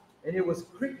 21.5. And it was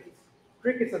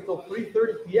crickets until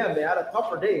 3:30 p.m. They had a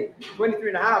tougher day,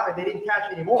 23.5, and they didn't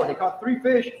catch any more. They caught 3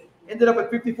 fish, ended up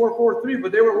at 54.43,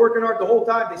 but they were working hard the whole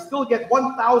time. They still get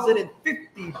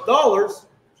 $1,050.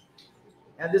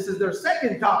 And this is their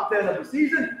second top 10 of the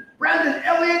season. Brandon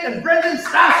Elliott and Brendan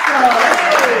Staska.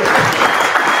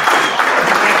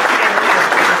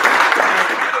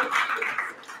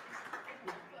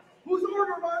 Who's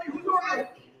order, Ronnie? Who's order?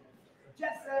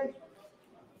 Jesse.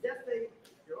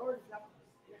 Your order's up.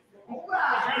 All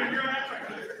right.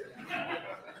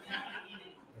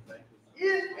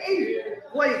 In 8th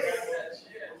place.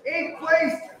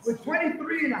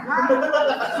 a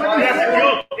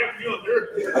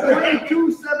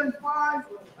 22.75,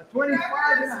 a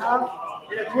 25.5,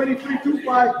 and a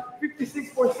 23.25,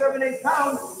 56.78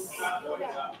 pounds.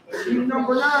 Team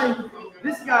number 9.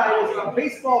 This guy is a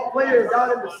baseball player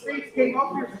down in the States, came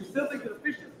up here specifically to the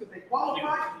Fishers because they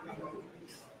qualified.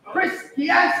 Chris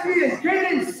Kiansky and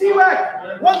Jaden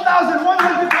Seawack,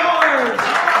 $1,100.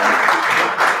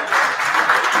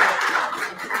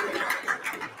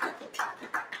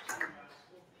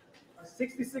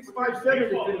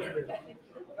 66.57 to finish with.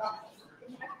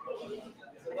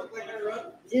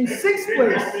 In sixth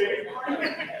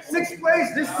place,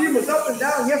 this team was up and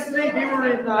down. Yesterday, they were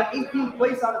in 18th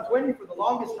place out of 20 for the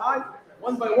longest time.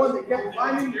 One by one, they kept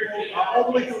climbing all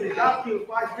the way till they got to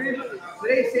 5 3.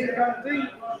 Today, same kind of thing.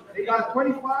 They got a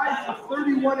 25, a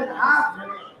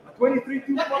 31.5, a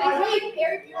 23.25. Wait,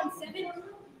 Eric, you're on 7th?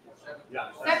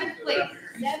 Yeah. 7th place.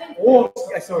 7th. Oh,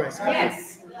 yeah, sorry.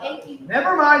 Yes. Thank you.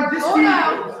 Never mind. This team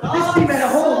had a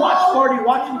whole watch party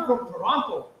watching from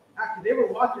Toronto. Actually, they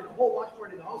were watching a whole watch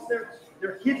party in the house there.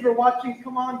 Their kids were watching.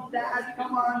 Come on, Dad.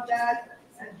 Come on, Dad.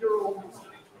 And Jerome.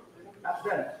 That's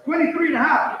better.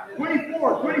 23.5,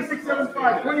 24,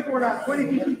 26.75, 24.5,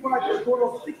 22.25 for a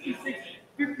total of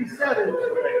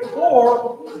 66.57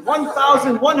 for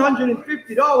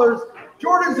 $1,150.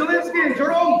 Jordan Zielinski and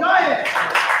Jerome Diet.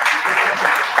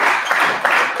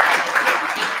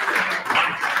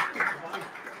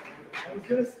 I was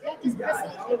going to skip you guys. I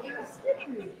was going to skip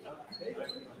you.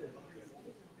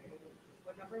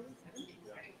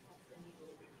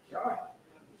 All right.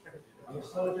 I'm going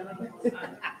to slow it down a bit.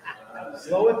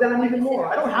 Slow it down even more.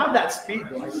 I don't have that speed,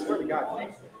 though. I swear to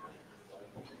God.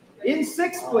 In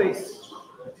sixth place,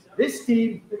 this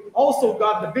team also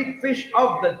got the big fish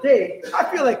of the day. I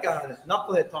feel like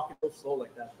Knucklehead talking so slow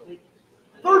like that.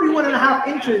 31.5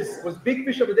 inches was big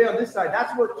fish of the day on this side.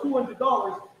 That's worth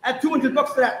 $200. Add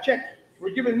 $200 to that check.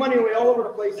 We're giving money away all over the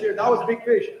place here. That was big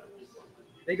fish.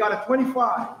 They got a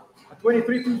 25, a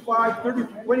 23.25,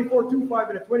 24.25,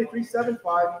 and a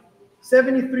 23.75.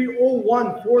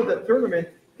 73.01 for the tournament,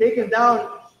 taking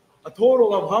down a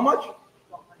total of how much?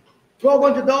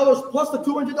 $1,200 plus the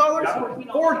 $200?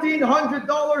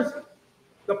 $1,400.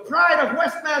 The pride of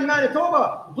Westman,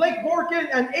 Manitoba, Blake Borkin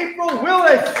and April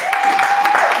Willis.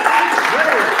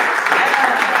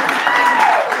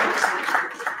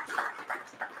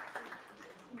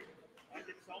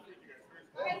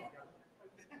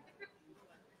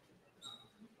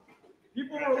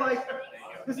 People were like,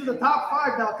 this is the top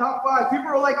 5 now, top 5. People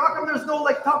are like, how come there's no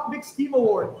like top mixed team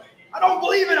award? I don't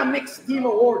believe in a mixed team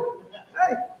award.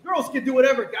 Hey, girls can do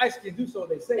whatever guys can do, so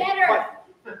they say. Better.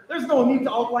 But there's no need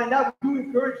to outline that. We do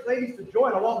encourage ladies to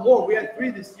join a lot more. We had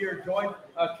 3 this year join: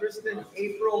 Tristan,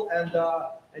 April, and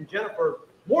Jennifer.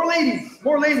 More ladies,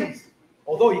 more ladies.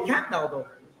 Although you can't now, though.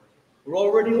 We're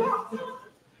already locked.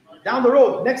 Down the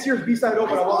road, next year's B-side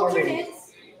open.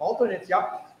 Alternates. Alternates,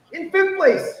 yeah. In 5th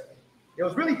place. It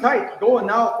was really tight going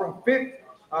now from 5th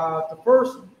to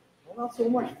 1st. Well, not so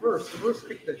much 1st. 1st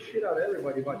kicked the shit out of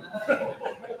everybody, but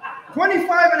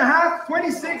 25.5,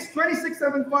 26,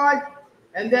 26.75,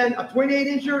 and then a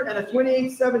 28-incher and a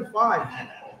 28.75.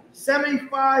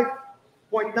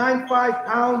 75.95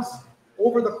 pounds.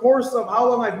 Over the course of how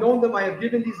long I've known them, I have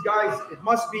given these guys, it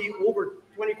must be over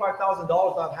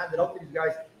 $25,000 I've handed out to these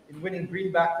guys in winning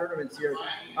greenback tournaments here.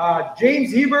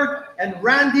 James Hebert and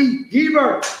Randy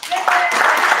Hebert.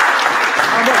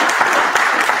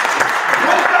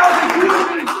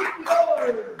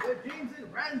 $1,250. James and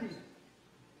Randy.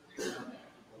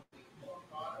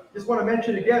 Just want to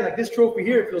mention again, like this trophy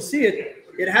here, if you'll see it,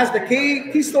 it has the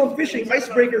Keystone Fishing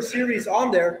Icebreaker series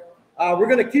on there. We're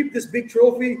going to keep this big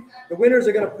trophy. The winners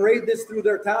are going to parade this through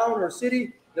their town or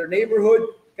city, their neighborhood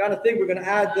kind of thing. We're going to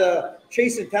add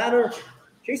Chase and Tanner.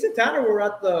 Chase and Tanner were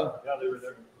at the. Yeah, they were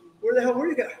there. Where the hell were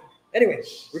you guys? Anyway,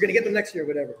 we're going to get them next year,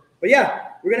 whatever. But yeah,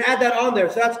 we're going to add that on there.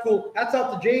 So that's cool. Hats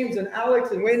out to James and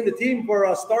Alex and Wayne and the team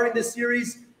for starting this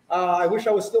series. I wish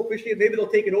I was still fishing it. Maybe they'll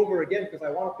take it over again because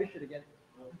I want to fish it again.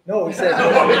 No, he said.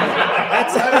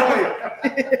 That's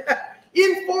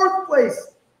in 4th place.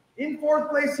 In 4th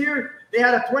place here, they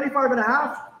had a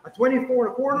 25.5, a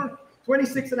 24.25,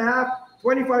 26.5,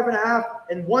 25.5,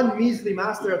 and 1 measly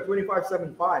master at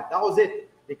 25.75. That was it.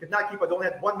 They could not keep it. They only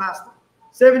had 1 master.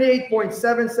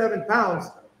 78.77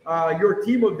 pounds. Your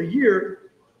team of the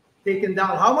year taken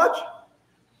down how much?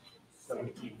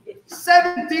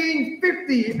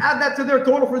 $1,750. Add that to their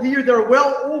total for the year. They're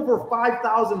well over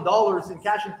 $5,000 in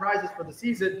cash and prizes for the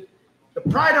season. The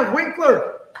pride of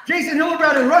Winkler, Jason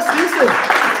Hillebrand and Russ Houston.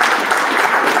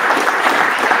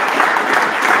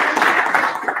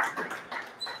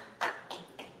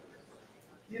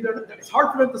 it's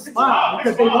hard for them to smile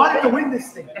because they wanted to win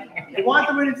this thing. They wanted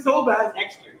to win it so bad.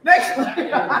 Next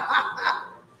year.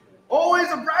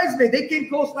 Always a bridesmaid. They came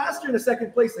close last year in the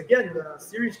second place again. The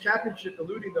series championship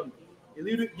eluding them.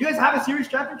 You guys have a series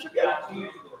championship yet?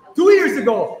 2 years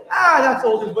ago. That's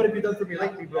old. What have you done for me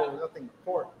lately, bro? Nothing.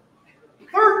 Four.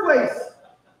 Third place.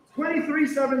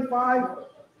 23.75.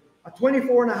 A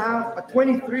 24.5. A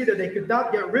 23 that they could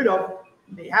not get rid of.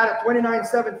 They had a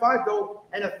 29.75 though,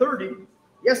 and a 30.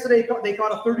 Yesterday they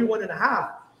caught a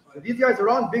 31.5. So these guys are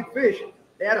on big fish.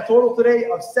 They had a total today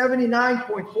of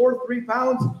 79.43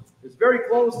 pounds. It's very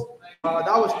close. That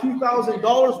was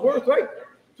 $2,000 worth, right?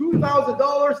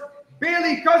 $2,000.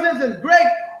 Bailey Cousins and Greg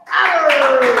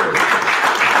Adler.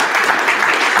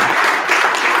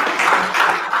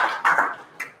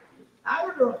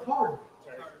 Adler or Atard?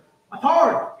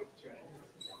 Atard.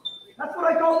 That's what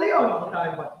I call Leon all the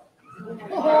time, but.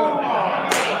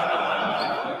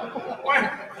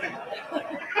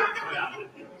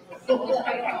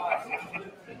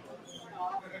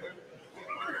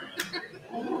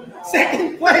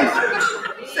 Second place.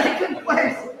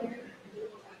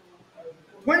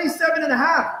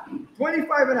 27.5,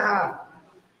 25.5,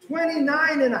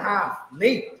 29.5.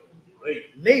 Late.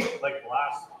 Like the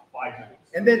last 5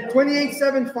 minutes. And then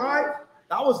 28.75.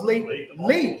 That was late.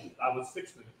 That was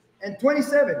 6 minutes. And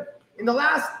 27. In the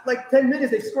last 10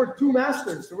 minutes, they scored 2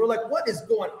 masters. So we're like, what is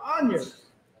going on here?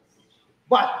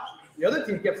 But the other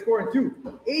team kept scoring too.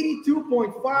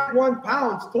 82.51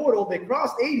 pounds total. They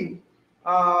crossed 80,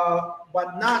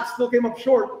 but still came up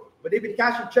short. But they've been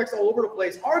cashing checks all over the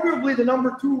place. Arguably the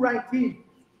number 2 ranked team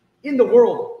in the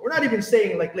world. We're not even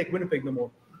saying like Lake Winnipeg no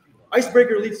more.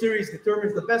 Icebreaker Elite Series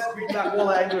determines the best green flat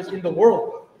walleye anglers in the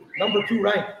world. Number 2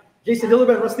 ranked. Jason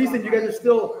Hilleman, Russ Thiessen, you guys are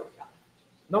still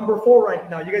number 4 ranked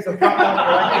now. You guys have dropped down the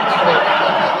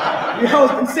rankings.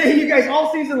 I've been saying you guys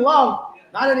all season long.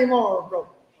 Not anymore, bro.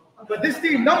 But this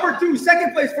team, number 2,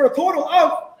 second place for a total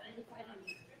of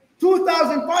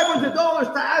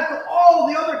 $2,500 to add to all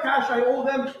the other cash I owe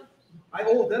them. I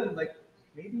owe them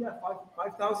maybe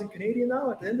 5,000 Canadian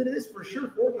now. At the end of this, for sure,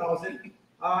 4,000.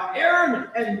 Aaron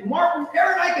Ike and Martin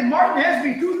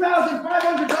Hesby,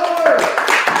 $2,500.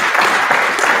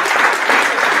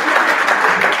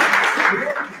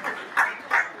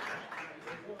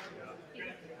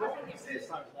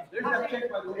 There's that check,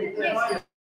 by the way. Yeah.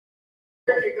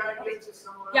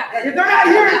 If they're not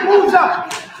here, it moves up.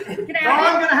 Can So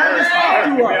I'm going to hand this off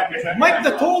to Mike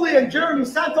Natoli and Jeremy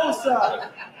Santos,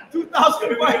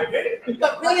 2005.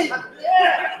 Really?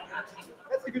 Yeah.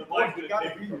 That's a good point.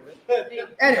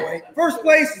 Anyway, first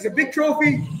place is a big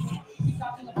trophy.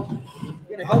 You're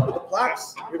going to help with the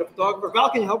plaques. You're the photographer. Val,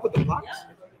 can you help with the plaques?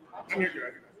 And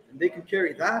they can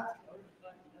carry that.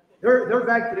 They're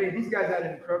back today. These guys had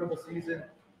an incredible season.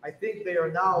 I think they are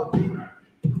now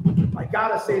I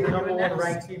gotta say, the number 1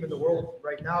 ranked team in the world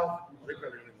right now.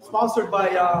 Sponsored by,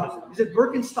 is it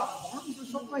Birkenstock Farms or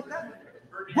something like that?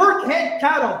 Birkhead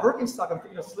Cattle. Birkenstock, I'm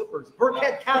thinking of slippers.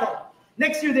 Birkhead Cattle.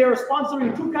 Next year, they are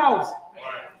sponsoring 2 cows.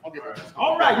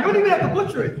 All right, you don't even have to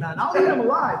butcher it, man. I'll eat them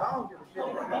alive. I don't give a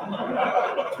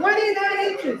shit. 29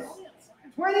 inches.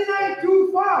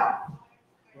 29.25.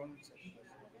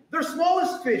 Their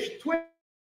smallest fish,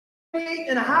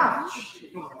 28.5.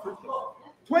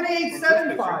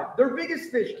 28.75. Their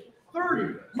biggest fish,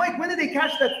 30. Mike, when did they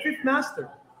catch that 5th master?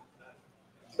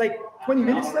 20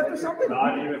 minutes left or something?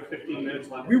 Not even 15 minutes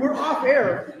left. We were off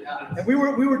air, and we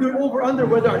were doing over under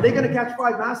whether are they going to catch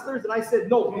 5 masters, and I said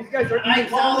no. These guys are eating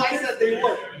sandwiches. I said they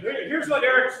were. Here's what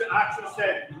Eric actually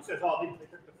said. He said, "Oh, they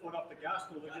took the foot off the gas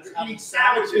pedal. They're just eating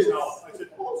sandwiches now." I said,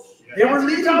 "Bullshit." They were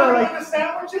leading by the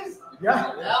sandwiches.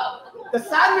 Yeah. The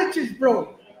sandwiches,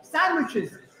 bro.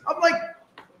 Sandwiches. I'm like,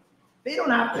 they don't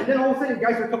have to. And then all of a sudden,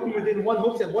 guys are coming within 1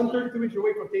 hook and 132 inch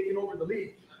away from taking over the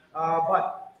lead.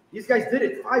 But these guys did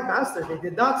it. 5 masters. They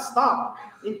did not stop.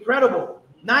 Incredible.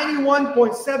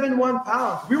 91.71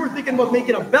 pounds. We were thinking about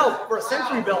making a belt for a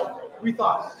century belt, we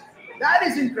thought. That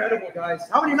is incredible, guys.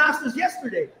 How many masters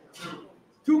yesterday?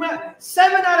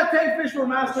 7 out of 10 fish were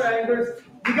master anglers.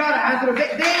 You got to hand it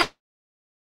them. They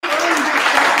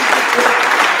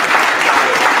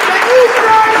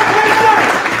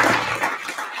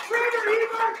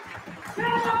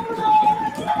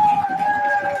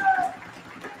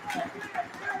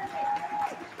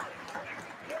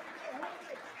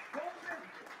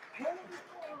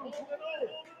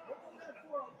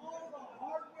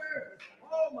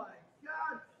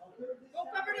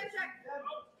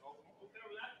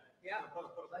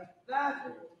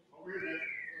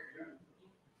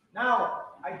Now,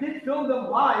 I did film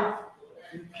them live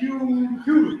in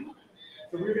Q2.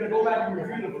 So we're gonna go back and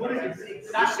review the footage and see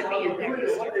exactly how they were doing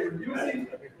it, what they were using.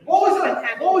 What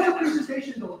was the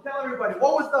presentation though? Tell everybody,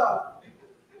 what was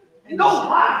the, no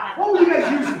lie, what were you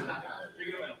guys using?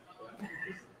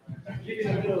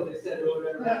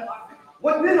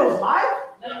 What minnows, live?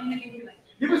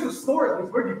 Give us a story, at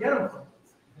least. Where'd you get them from?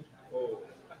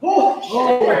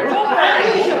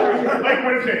 Lake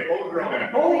Winnipeg, overgrown.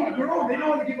 Homegrown, they don't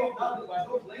want to give up nothing, but I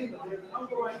don't blame them. They're the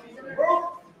number one team in the world.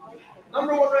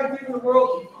 Number one ranked team in the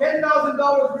world.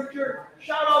 $10,000, Richard.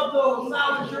 Shout out to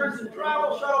Sal Insurance and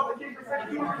Travel. Shout out to King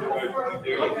Perfect Tours.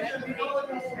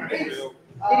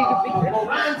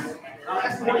 Lance.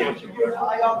 That's the way you should do it.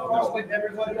 Y'all with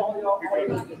everybody, all y'all,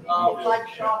 flag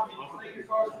shop.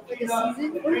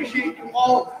 Appreciate you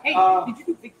all. Hey, did you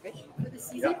do Big Fish for the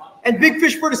season? And Big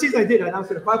Fish for the season, I did. I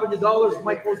announced it at $500.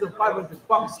 Mike posted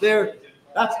 $500 there.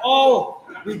 That's all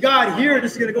we got here.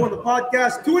 This is going to go on the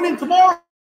podcast. Tune in tomorrow.